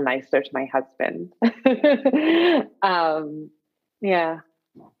maybe a little nicer to my husband. Yeah.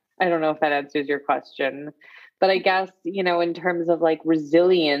 I don't know if that answers your question, but I guess, in terms of like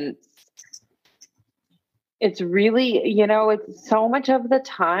resilience, it's really, it's so much of the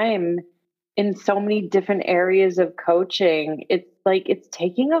time in so many different areas of coaching. It's like, it's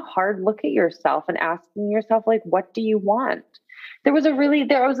taking a hard look at yourself and asking yourself, like, what do you want? I was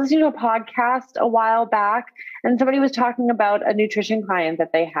listening to a podcast a while back, and somebody was talking about a nutrition client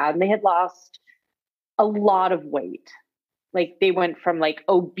that they had, and they had lost a lot of weight. Like, they went from like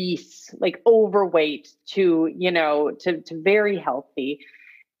obese, like overweight to, to very healthy.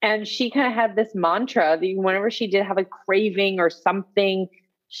 And she kind of had this mantra that whenever she did have a craving or something,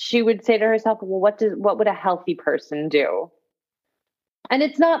 she would say to herself, well, what would a healthy person do? And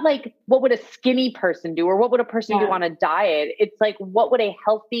it's not like, what would a skinny person do, or what would a person do on a diet? It's like, what would a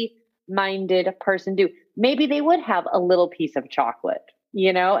healthy minded person do? Maybe they would have a little piece of chocolate,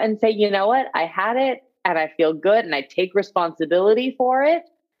 and say, you know what, I had it and I feel good and I take responsibility for it.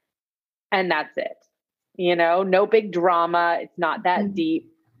 And that's it. No big drama. It's not that deep.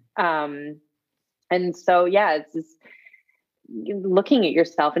 And so, it's just looking at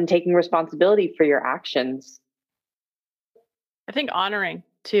yourself and taking responsibility for your actions. I think honoring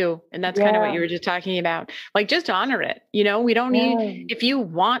too. And that's kind of what you were just talking about. Like, just honor it. We don't need, if you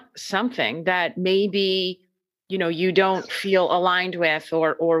want something that maybe, you don't feel aligned with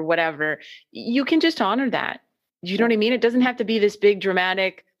or whatever, you can just honor that. You know what I mean? It doesn't have to be this big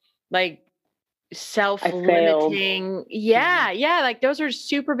dramatic, like, self-limiting. Yeah. Like, those are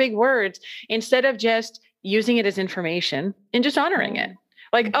super big words, instead of just using it as information and just honoring it.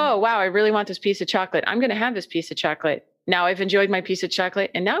 Like, oh, wow, I really want this piece of chocolate. I'm going to have this piece of chocolate. Now I've enjoyed my piece of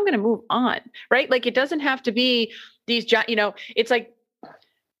chocolate, and now I'm going to move on. Right. Like, it doesn't have to be these, it's like,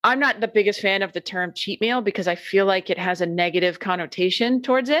 I'm not the biggest fan of the term cheat meal, because I feel like it has a negative connotation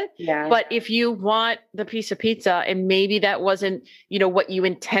towards it. Yeah. But if you want the piece of pizza and maybe that wasn't, what you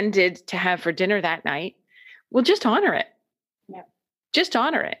intended to have for dinner that night, well, just honor it. Yeah. Just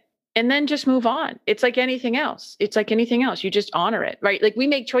honor it. And then just move on. It's like anything else. You just honor it, right? Like, we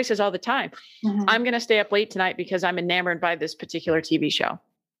make choices all the time. I'm going to stay up late tonight because I'm enamored by this particular TV show.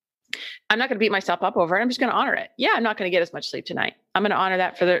 I'm not going to beat myself up over it. I'm just going to honor it. Yeah, I'm not going to get as much sleep tonight. I'm going to honor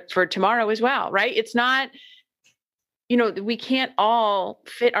that for tomorrow as well, right? It's not, we can't all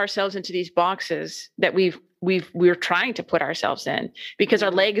fit ourselves into these boxes that we're trying to put ourselves in, because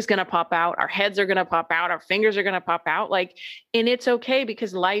our leg is going to pop out, our heads are going to pop out, our fingers are going to pop out. And it's okay,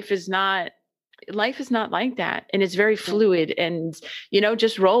 because life is not like that. And it's very fluid, and,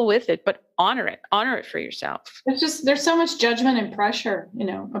 just roll with it, but honor it for yourself. There's so much judgment and pressure,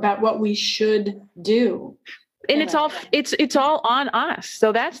 about what we should do. And it's all on us.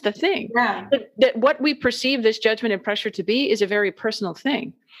 So that's the thing. Yeah. That what we perceive this judgment and pressure to be is a very personal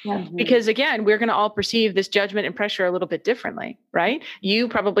thing. Yeah. Because again, we're going to all perceive this judgment and pressure a little bit differently, right? You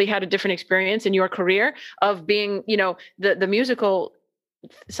probably had a different experience in your career of being, the musical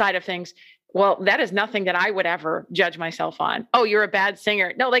side of things. Well, that is nothing that I would ever judge myself on. Oh, you're a bad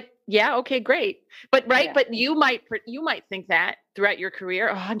singer. No, yeah, okay, great. But right. Yeah. But you might think that throughout your career.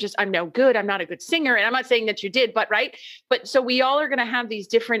 Oh, I'm no good. I'm not a good singer. And I'm not saying that you did, but right. But so we all are going to have these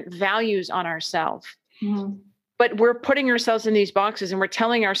different values on ourselves. Mm-hmm. But we're putting ourselves in these boxes, and we're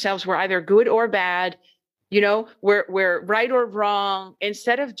telling ourselves we're either good or bad, we're right or wrong,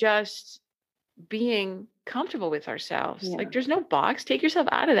 instead of just being comfortable with ourselves. Yeah. There's no box. Take yourself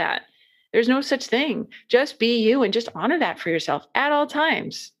out of that. There's no such thing. Just be you, and just honor that for yourself at all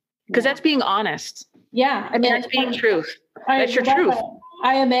times, because that's being honest. Yeah. I mean, that's being truth. That's your truth.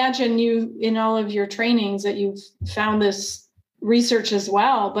 I imagine you, in all of your trainings, that you've found this research as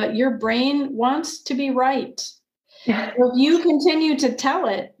well, but your brain wants to be right. If you continue to tell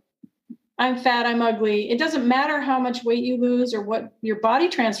it, I'm fat, I'm ugly, it doesn't matter how much weight you lose or what your body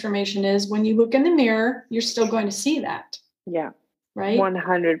transformation is. When you look in the mirror, you're still going to see that. Yeah. Right.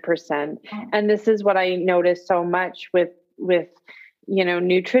 100%. And this is what I notice so much with,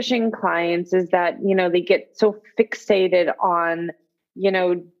 nutrition clients, is that, they get so fixated on,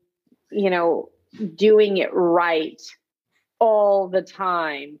 doing it right all the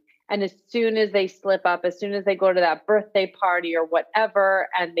time. And as soon as they slip up, as soon as they go to that birthday party or whatever,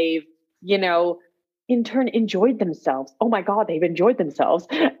 and they've, in turn enjoyed themselves. Oh my God, they've enjoyed themselves.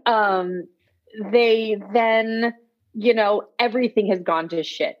 They then, everything has gone to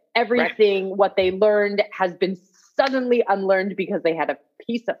shit. Everything, right. What they learned has been suddenly unlearned because they had a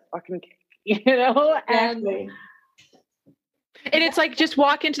piece of fucking cake, Exactly. And it's just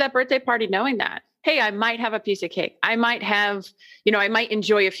walk into that birthday party knowing that, hey, I might have a piece of cake. I might have, I might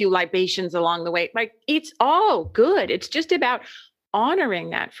enjoy a few libations along the way. It's all good. It's just about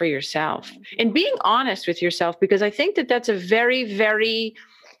honoring that for yourself and being honest with yourself, because I think that that's a very, very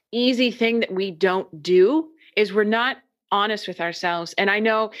easy thing that we don't do, is we're not honest with ourselves. And I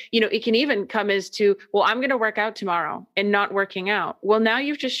know, it can even come as to, well, I'm going to work out tomorrow, and not working out. Well, now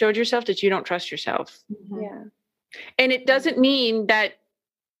you've just showed yourself that you don't trust yourself. Mm-hmm. Yeah. And it doesn't mean that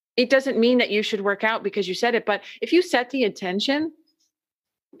you should work out because you said it, but if you set the intention,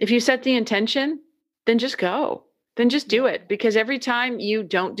 then just go, then just do it. Because every time you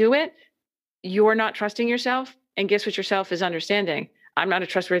don't do it, you're not trusting yourself. And guess what yourself is understanding? I'm not a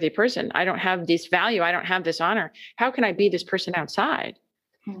trustworthy person. I don't have this value. I don't have this honor. How can I be this person outside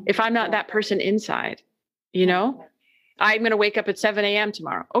if I'm not that person inside? I'm going to wake up at 7 a.m.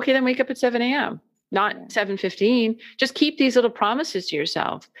 tomorrow. Okay, then wake up at 7 a.m., not 7:15. Just keep these little promises to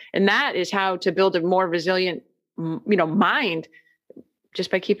yourself. And that is how to build a more resilient, mind,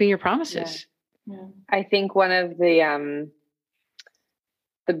 just by keeping your promises. Yeah. Yeah. I think one of the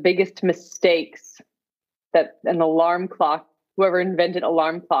biggest mistakes that an alarm clock, whoever invented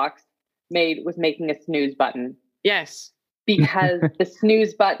alarm clocks, made was making a snooze button. Yes. Because the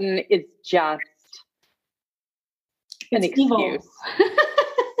snooze button is just an excuse.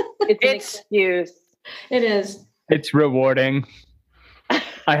 It's an excuse. It is. It's rewarding.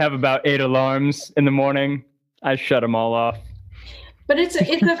 I have about 8 alarms in the morning. I shut them all off. But it's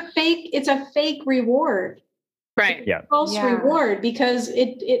a fake reward. Right. Yeah. False reward, because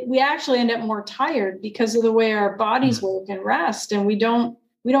we actually end up more tired because of the way our bodies work and rest, and we don't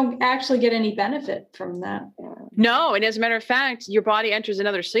actually get any benefit from that. No, and as a matter of fact, your body enters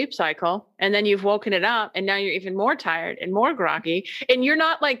another sleep cycle, and then you've woken it up, and now you're even more tired and more groggy, and you're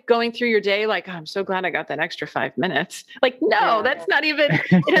not going through your day oh, I'm so glad I got that extra 5 minutes. That's not even,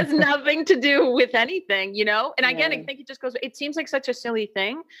 it has nothing to do with anything, And again, I think it seems like such a silly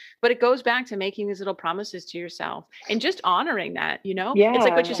thing, but it goes back to making these little promises to yourself and just honoring that, Yeah. It's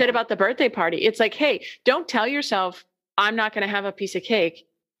like what you said about the birthday party. It's like, hey, don't tell yourself, I'm not going to have a piece of cake.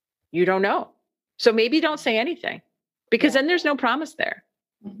 You don't know. So maybe don't say anything, because then there's no promise there.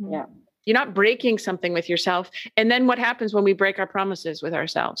 Mm-hmm. Yeah. You're not breaking something with yourself. And then what happens when we break our promises with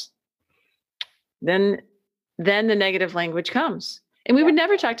ourselves? Then the negative language comes. And we would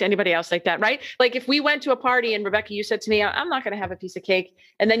never talk to anybody else like that, right? Like if we went to a party and Rebecca, you said to me, I'm not going to have a piece of cake.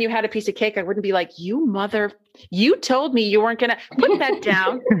 And then you had a piece of cake. I wouldn't be like, you told me you weren't going to put that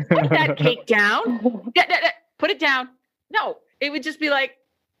down. Put that cake down. Put it down. No, it would just be like,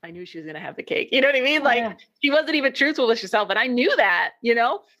 I knew she was going to have the cake. You know what I mean? Like she wasn't even truthful with herself, but I knew that,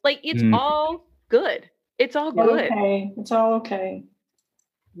 like it's all good. It's all good. Okay. It's all okay.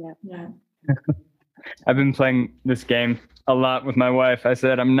 Yeah. I've been playing this game a lot with my wife. I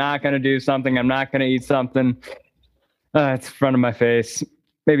said, I'm not going to do something. I'm not going to eat something. It's in front of my face.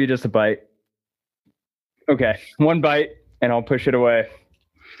 Maybe just a bite. Okay. One bite and I'll push it away.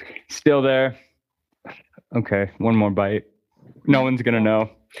 Still there. Okay. One more bite. No one's going to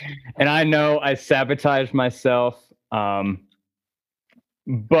know. And I know I sabotage myself.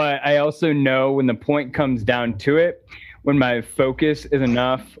 But I also know when the point comes down to it, when my focus is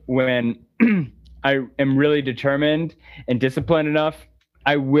enough, when I am really determined and disciplined enough,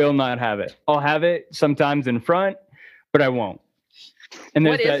 I will not have it. I'll have it sometimes in front, but I won't. And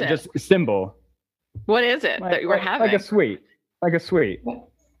there's that just symbol. What is it that you were having? Like a sweet.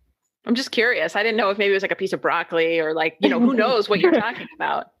 I'm just curious. I didn't know if maybe it was like a piece of broccoli or like, who knows what you're talking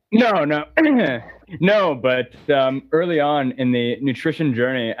about. No. No, but early on in the nutrition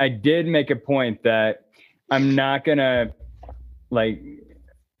journey, I did make a point that I'm not going to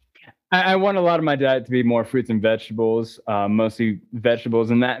I want a lot of my diet to be more fruits and vegetables, mostly vegetables.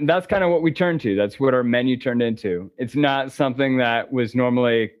 And that's kind of what we turned to. That's what our menu turned into. It's not something that was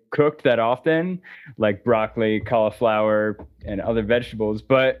normally cooked that often, like broccoli, cauliflower, and other vegetables.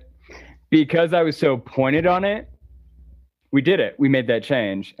 But because I was so pointed on it, we did it. We made that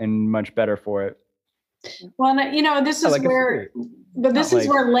change and much better for it. Well, this is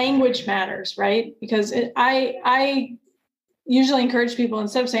where language matters, right? Because I usually encourage people,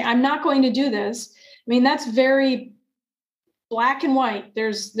 instead of saying, I'm not going to do this. I mean, that's very black and white.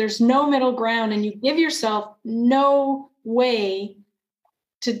 There's no middle ground, and you give yourself no way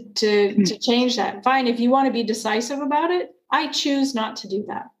to change that. Fine. If you want to be decisive about it, I choose not to do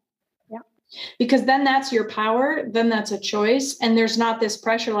that. Yeah. Because then that's your power. Then that's a choice. And there's not this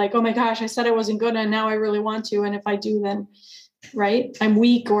pressure like, oh my gosh, I said I wasn't good and now I really want to. And if I do, then right, I'm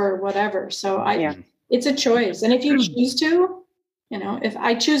weak or whatever. So it's a choice. And if you choose to, if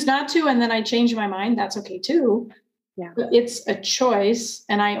I choose not to, and then I change my mind, that's okay too. Yeah. But it's a choice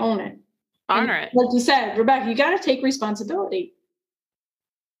and I own it. Honor it. Like you said, Rebecca, you got to take responsibility.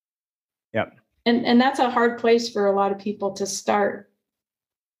 Yep. And that's a hard place for a lot of people to start.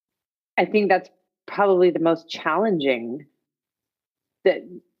 I think that's probably the most challenging, that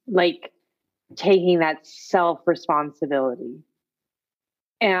like taking that self-responsibility.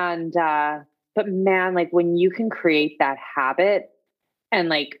 And, but man, like when you can create that habit and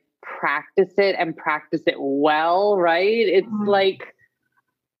like practice it well, right? It's like,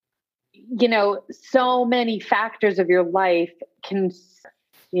 so many factors of your life can,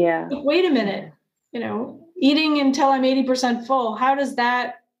 Wait a minute, eating until I'm 80% full. How does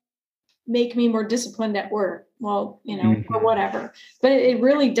that make me more disciplined at work? Well, or whatever, but it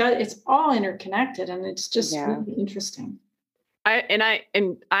really does. It's all interconnected and it's just really interesting.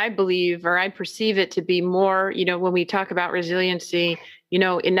 I believe, or I perceive it to be more, when we talk about resiliency,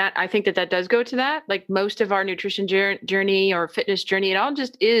 in that, I think that does go to that, like most of our nutrition journey or fitness journey, it all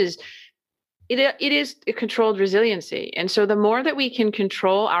just is, it is a controlled resiliency. And so the more that we can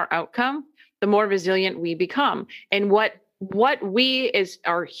control our outcome, the more resilient we become. And what we as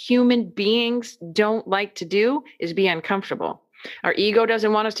our human beings don't like to do is be uncomfortable. Our ego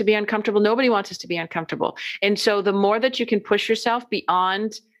doesn't want us to be uncomfortable. Nobody wants us to be uncomfortable. And so the more that you can push yourself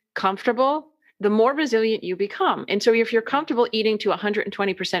beyond comfortable, the more resilient you become. And so if you're comfortable eating to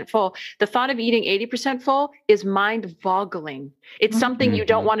 120% full, the thought of eating 80% full is mind-boggling. It's something you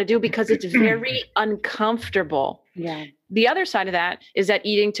don't want to do because it's very uncomfortable. Yeah. The other side of that is that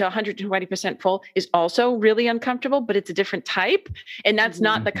eating to 120% full is also really uncomfortable, but it's a different type. And that's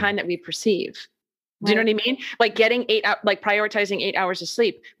not the kind that we perceive. Do you know what I mean? Like getting prioritizing 8 hours of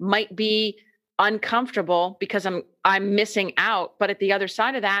sleep might be uncomfortable because I'm missing out. But at the other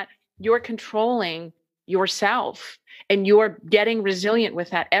side of that, you're controlling yourself and you're getting resilient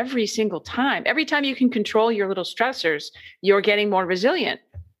with that every single time. Every time you can control your little stressors, you're getting more resilient.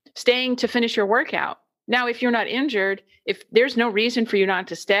 Staying to finish your workout. Now, if you're not injured, if there's no reason for you not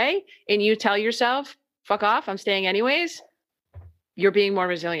to stay and you tell yourself, fuck off, I'm staying anyways, you're being more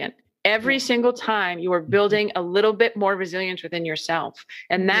resilient. Every single time you are building a little bit more resilience within yourself.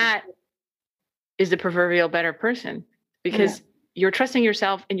 And that is the proverbial better person because you're trusting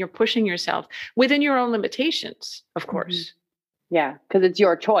yourself and you're pushing yourself within your own limitations, of course. Yeah, because it's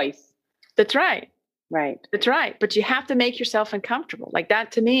your choice. That's right. Right. That's right. But you have to make yourself uncomfortable. Like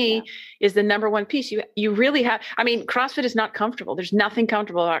that to me is the number one piece. You really have, I mean, CrossFit is not comfortable. There's nothing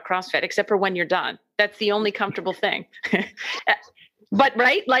comfortable about CrossFit except for when you're done. That's the only comfortable thing. But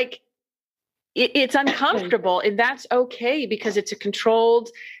right, like it's uncomfortable, and that's okay because it's a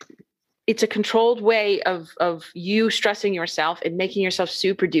controlled way of you stressing yourself and making yourself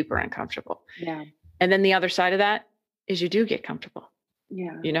super duper uncomfortable. Yeah. And then the other side of that is you do get comfortable.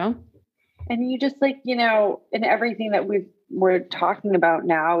 Yeah. You know? And you just like, you know, in everything that we're talking about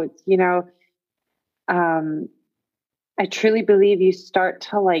now, it's, you know, I truly believe you start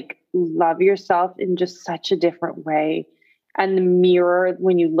to like love yourself in just such a different way. And the mirror,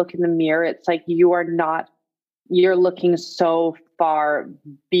 when you look in the mirror, it's like you're looking so far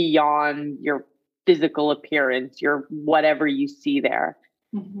beyond your physical appearance, your whatever you see there.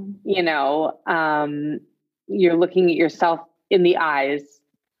 Mm-hmm. You know, you're looking at yourself in the eyes,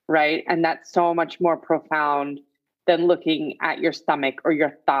 right? And that's so much more profound than looking at your stomach or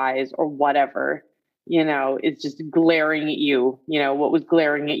your thighs or whatever, you know, is just glaring at you, you know, what was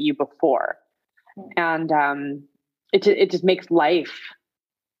glaring at you before. And it just makes life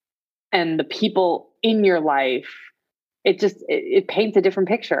and the people in your life, it paints a different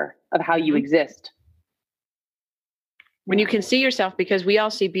picture of how you exist. When you can see yourself, because we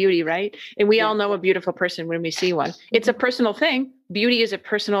all see beauty, right? And we all know a beautiful person when we see one. It's a personal thing. Beauty is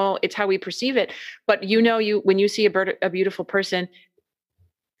it's how we perceive it. But you know, when you see a beautiful person,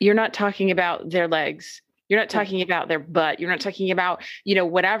 you're not talking about their legs. You're not talking about their butt. You're not talking about, you know,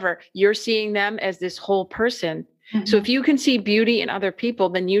 whatever. You're seeing them as this whole person. Mm-hmm. So if you can see beauty in other people,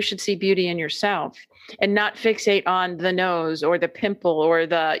 then you should see beauty in yourself and not fixate on the nose or the pimple or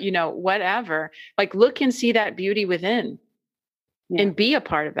the, you know, whatever. Like look and see that beauty within and be a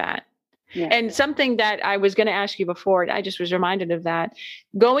part of that. Yeah. And something that I was going to ask you before, I just was reminded of that.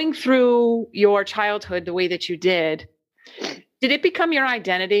 Going through your childhood the way that you did it become your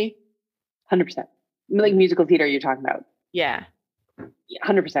identity? 100%. Like musical theater you're talking about. Yeah.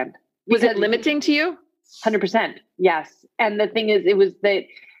 100%. Was it limiting to you? 100%. Yes. And the thing is, it was that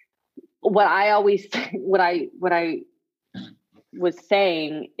what I was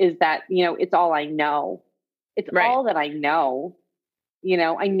saying is that, you know, it's all I know. It's all that I know. You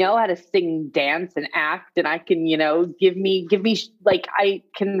know, I know how to sing, dance, and act, and I can, you know, give me like I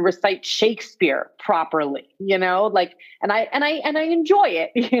can recite Shakespeare properly, you know, like, and I enjoy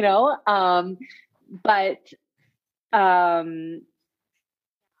it, you know, but I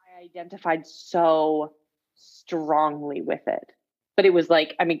identified so strongly with it. But it was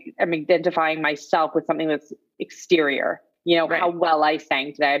like I'm identifying myself with something that's exterior. You know, how well I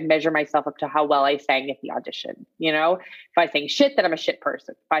sang today. I measure myself up to how well I sang at the audition. You know, if I sang shit, then I'm a shit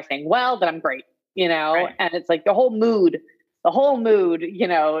person. If I sang well, then I'm great. You know, and it's like the whole mood, you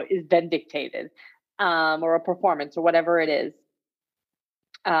know, is then dictated, or a performance or whatever it is.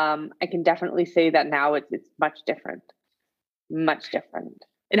 I can definitely say that now it's much different. Much different.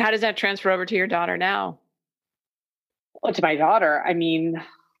 And how does that transfer over to your daughter now? Well, to my daughter, I mean,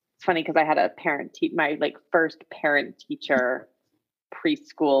 it's funny because I had a my like first parent teacher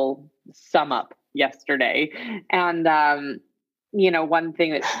preschool sum up yesterday. And, you know, one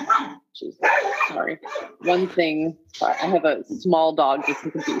thing that, I have a small dog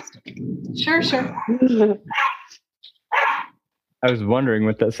getting confused. Sure. I was wondering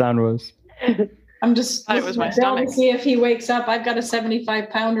what that sound was. I'm just it was my stomach to see if he wakes up. I've got a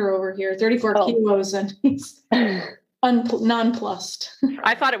 75-pounder over here, 34 kilos, and he's nonplussed.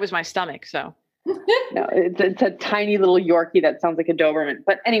 I thought it was my stomach, so. No, it's a tiny little Yorkie that sounds like a Doberman.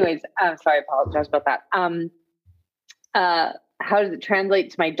 But anyways, sorry, I apologize about that. How does it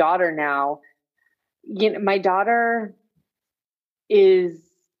translate to my daughter now? You know, my daughter is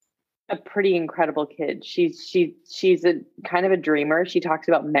a pretty incredible kid. She's a kind of a dreamer. She talks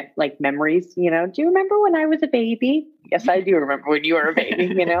about like memories, you know, do you remember when I was a baby? Yes, I do remember when you were a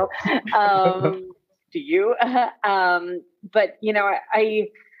baby, you know? Do you? But you know,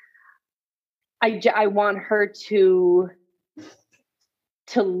 I want her to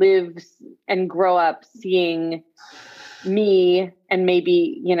live and grow up seeing me and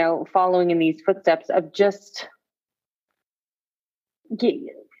maybe, you know, following in these footsteps of just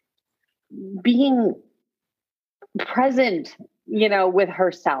being present, you know, with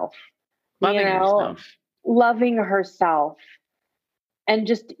herself, loving herself and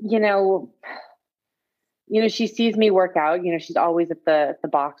just, you know, she sees me work out, you know, she's always at the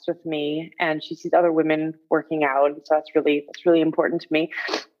box with me and she sees other women working out. So that's really important to me.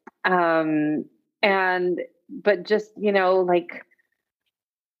 But just, you know, like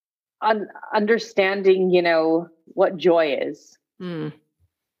understanding, you know, what joy is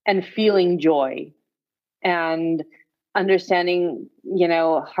and feeling joy and understanding,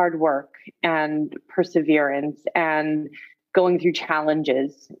 hard work and perseverance and going through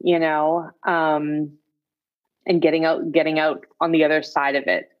challenges, and getting out on the other side of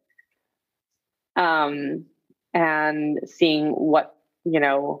it. And seeing what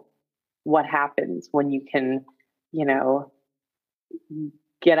happens when you can,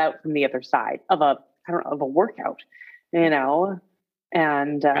 get out from the other side of a workout, and,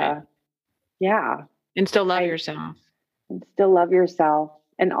 Right. yeah. And still love yourself. And still love yourself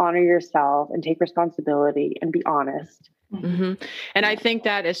and honor yourself and take responsibility and be honest. Mm-hmm. And I think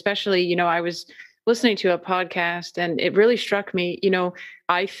that especially, I was listening to a podcast and it really struck me,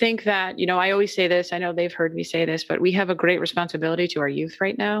 I think that, I always say this, I know they've heard me say this, but we have a great responsibility to our youth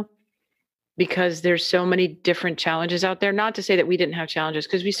right now because there's so many different challenges out there. Not to say that we didn't have challenges,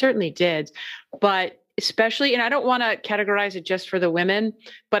 because we certainly did, but especially, and I don't want to categorize it just for the women,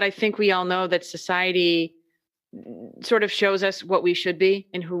 but I think we all know that society sort of shows us what we should be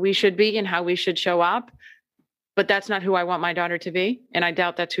and who we should be and how we should show up. But that's not who I want my daughter to be. And I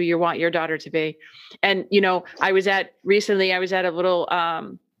doubt that's who you want your daughter to be. And, I was at a little,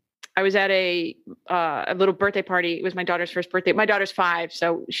 a little birthday party. It was my daughter's first birthday. My daughter's 5.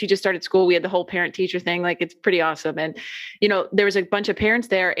 So she just started school. We had the whole parent teacher thing. Like, it's pretty awesome. And, there was a bunch of parents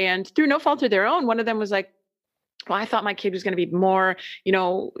there, and through no fault of their own, one of them was like, well, I thought my kid was going to be more,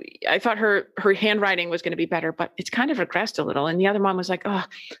 I thought her handwriting was going to be better, but it's kind of regressed a little. And the other mom was like, oh,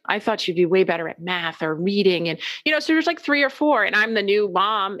 I thought she'd be way better at math or reading. And, so there's like 3 or 4, and I'm the new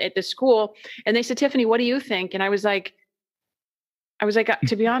mom at the school. And they said, Tiffany, what do you think? And I was like,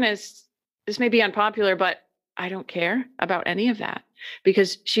 to be honest, this may be unpopular, but I don't care about any of that,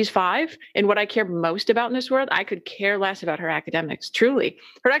 because she's 5. And what I care most about in this world, I could care less about her academics. Truly,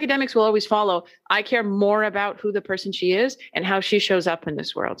 her academics will always follow. I care more about who the person she is and how she shows up in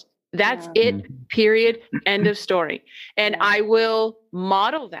this world. That's it, period, end of story. And I will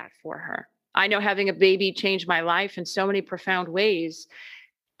model that for her. I know having a baby changed my life in so many profound ways.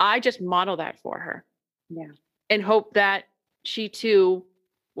 I just model that for her. Yeah. And hope that she too,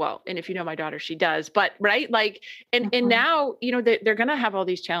 well, and if you know my daughter, she does, but right. Like, and now, they're going to have all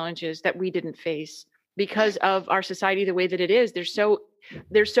these challenges that we didn't face because of our society, the way that it is. They're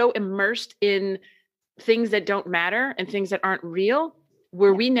so immersed in things that don't matter and things that aren't real,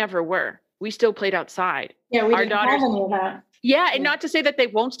 where we never were. We still played outside. Yeah. We our didn't have any of that. Yeah. And not to say that they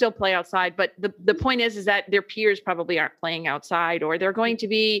won't still play outside, but the point is that their peers probably aren't playing outside, or they're going to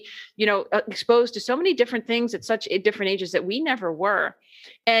be, exposed to so many different things at such different ages that we never were.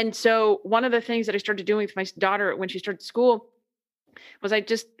 And so one of the things that I started doing with my daughter when she started school was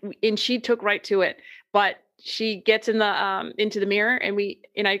and she took right to it, but she gets into the mirror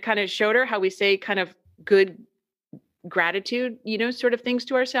and I kind of showed her how we say kind of good gratitude, sort of things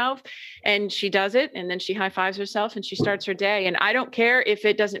to ourselves. And she does it. And then she high fives herself and she starts her day. And I don't care if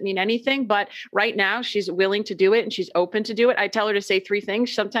it doesn't mean anything, but right now she's willing to do it and she's open to do it. I tell her to say 3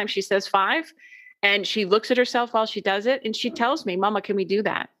 things. Sometimes she says 5, and she looks at herself while she does it. And she tells me, Mama, can we do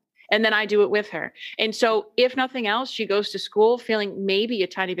that? And then I do it with her. And so if nothing else, she goes to school feeling maybe a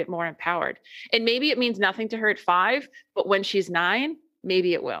tiny bit more empowered. And maybe it means nothing to her at 5, but when she's 9,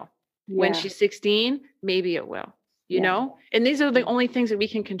 maybe it will. Yeah. When she's 16, maybe it will. You know, and these are the only things that we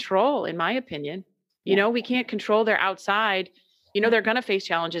can control, in my opinion. We can't control their outside. They're going to face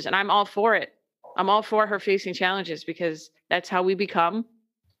challenges, and I'm all for it. I'm all for her facing challenges, because that's how we become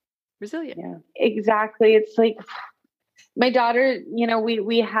resilient. Yeah, exactly. It's like my daughter,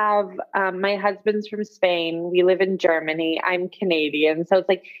 we have, my husband's from Spain. We live in Germany. I'm Canadian. So it's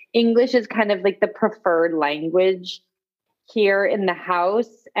like English is kind of like the preferred language here in the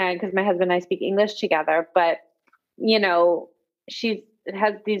house. And because my husband and I speak English together, but she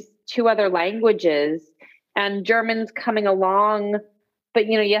has these 2 other languages, and German's coming along. But,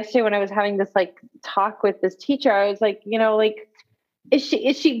 yesterday when I was having this talk with this teacher, I was like, is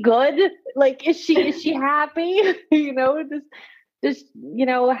she good? Like, is she happy? Just,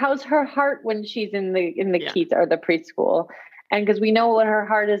 how's her heart when she's in the kids or the preschool? And because we know what her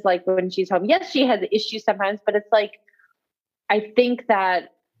heart is like when she's home. Yes, she has issues sometimes, but it's like, I think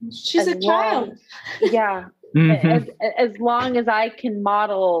that she's a child. Yeah. Mm-hmm. As long as I can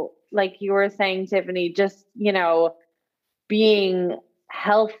model, like you were saying, Tiffany, just, being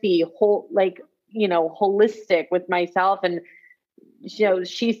healthy, holistic with myself. And,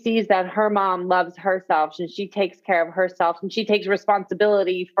 she sees that her mom loves herself and she takes care of herself and she takes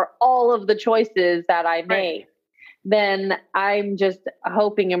responsibility for all of the choices that I make. Then I'm just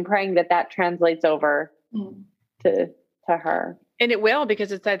hoping and praying that translates over to her. And it will,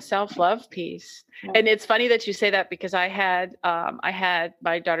 because it's that self-love piece. Yeah. And it's funny that you say that, because I had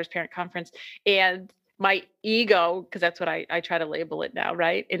my daughter's parent conference, and my ego, because that's what I try to label it now,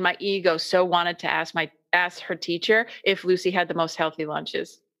 right? And my ego so wanted to ask her teacher if Lucy had the most healthy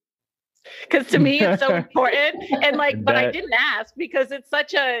lunches. Because to me, it's so important. And like, but I didn't ask because it's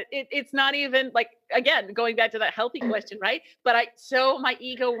such it's not even like, again, going back to that healthy question, right? But my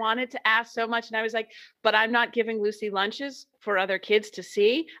ego wanted to ask so much. And I was like, but I'm not giving Lucy lunches for other kids to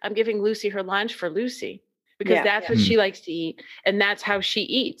see. I'm giving Lucy her lunch for Lucy. Because that's what she likes to eat. And that's how she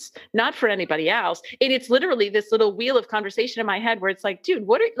eats, not for anybody else. And it's literally this little wheel of conversation in my head where it's like, dude,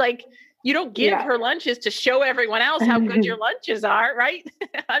 you don't give her lunches to show everyone else how good your lunches are, right?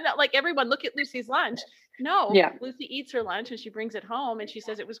 I'm not like, everyone look at Lucy's lunch. No, Lucy eats her lunch and she brings it home and she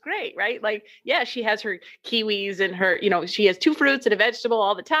says it was great, right? Like, yeah, she has her kiwis and her, she has 2 fruits and a vegetable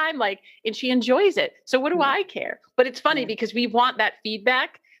all the time, like, and she enjoys it. So what do I care? But it's funny because we want that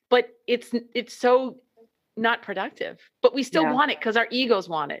feedback, but it's so not productive, but we still want it because our egos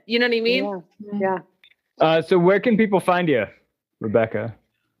want it. You know what I mean? Yeah. So where can people find you, Rebecca?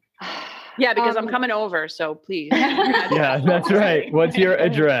 Yeah, because I'm coming over, so please. Yeah, that's right. What's your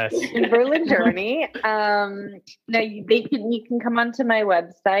address? In Berlin, Germany. No, you can come onto my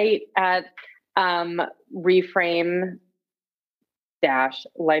website at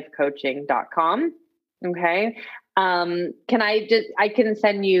reframe-lifecoaching.com. Okay. I can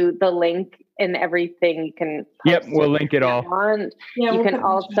send you the link and everything. You can. Yep, we'll link it all. Yeah, you can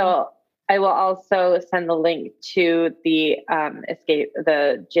also. I will also send the link to the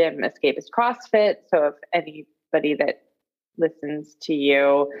gym Escapist CrossFit. So if anybody that listens to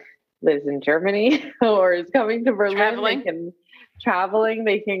you lives in Germany or is coming to Berlin, they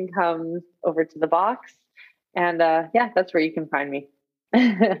can come over to the box. And that's where you can find me.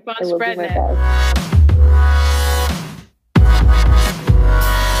 Fun spreading it.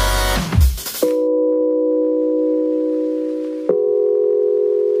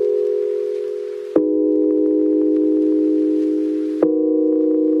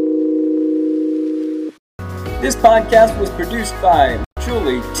 This podcast was produced by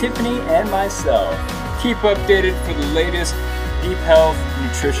Julie, Tiffany, and myself. Keep updated for the latest deep health,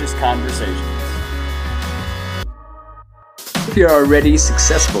 nutritious conversations. If you're already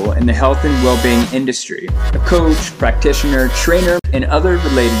successful in the health and well-being industry, a coach, practitioner, trainer, and other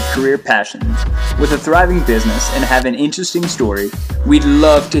related career passions, with a thriving business and have an interesting story, we'd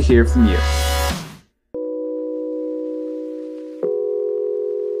love to hear from you.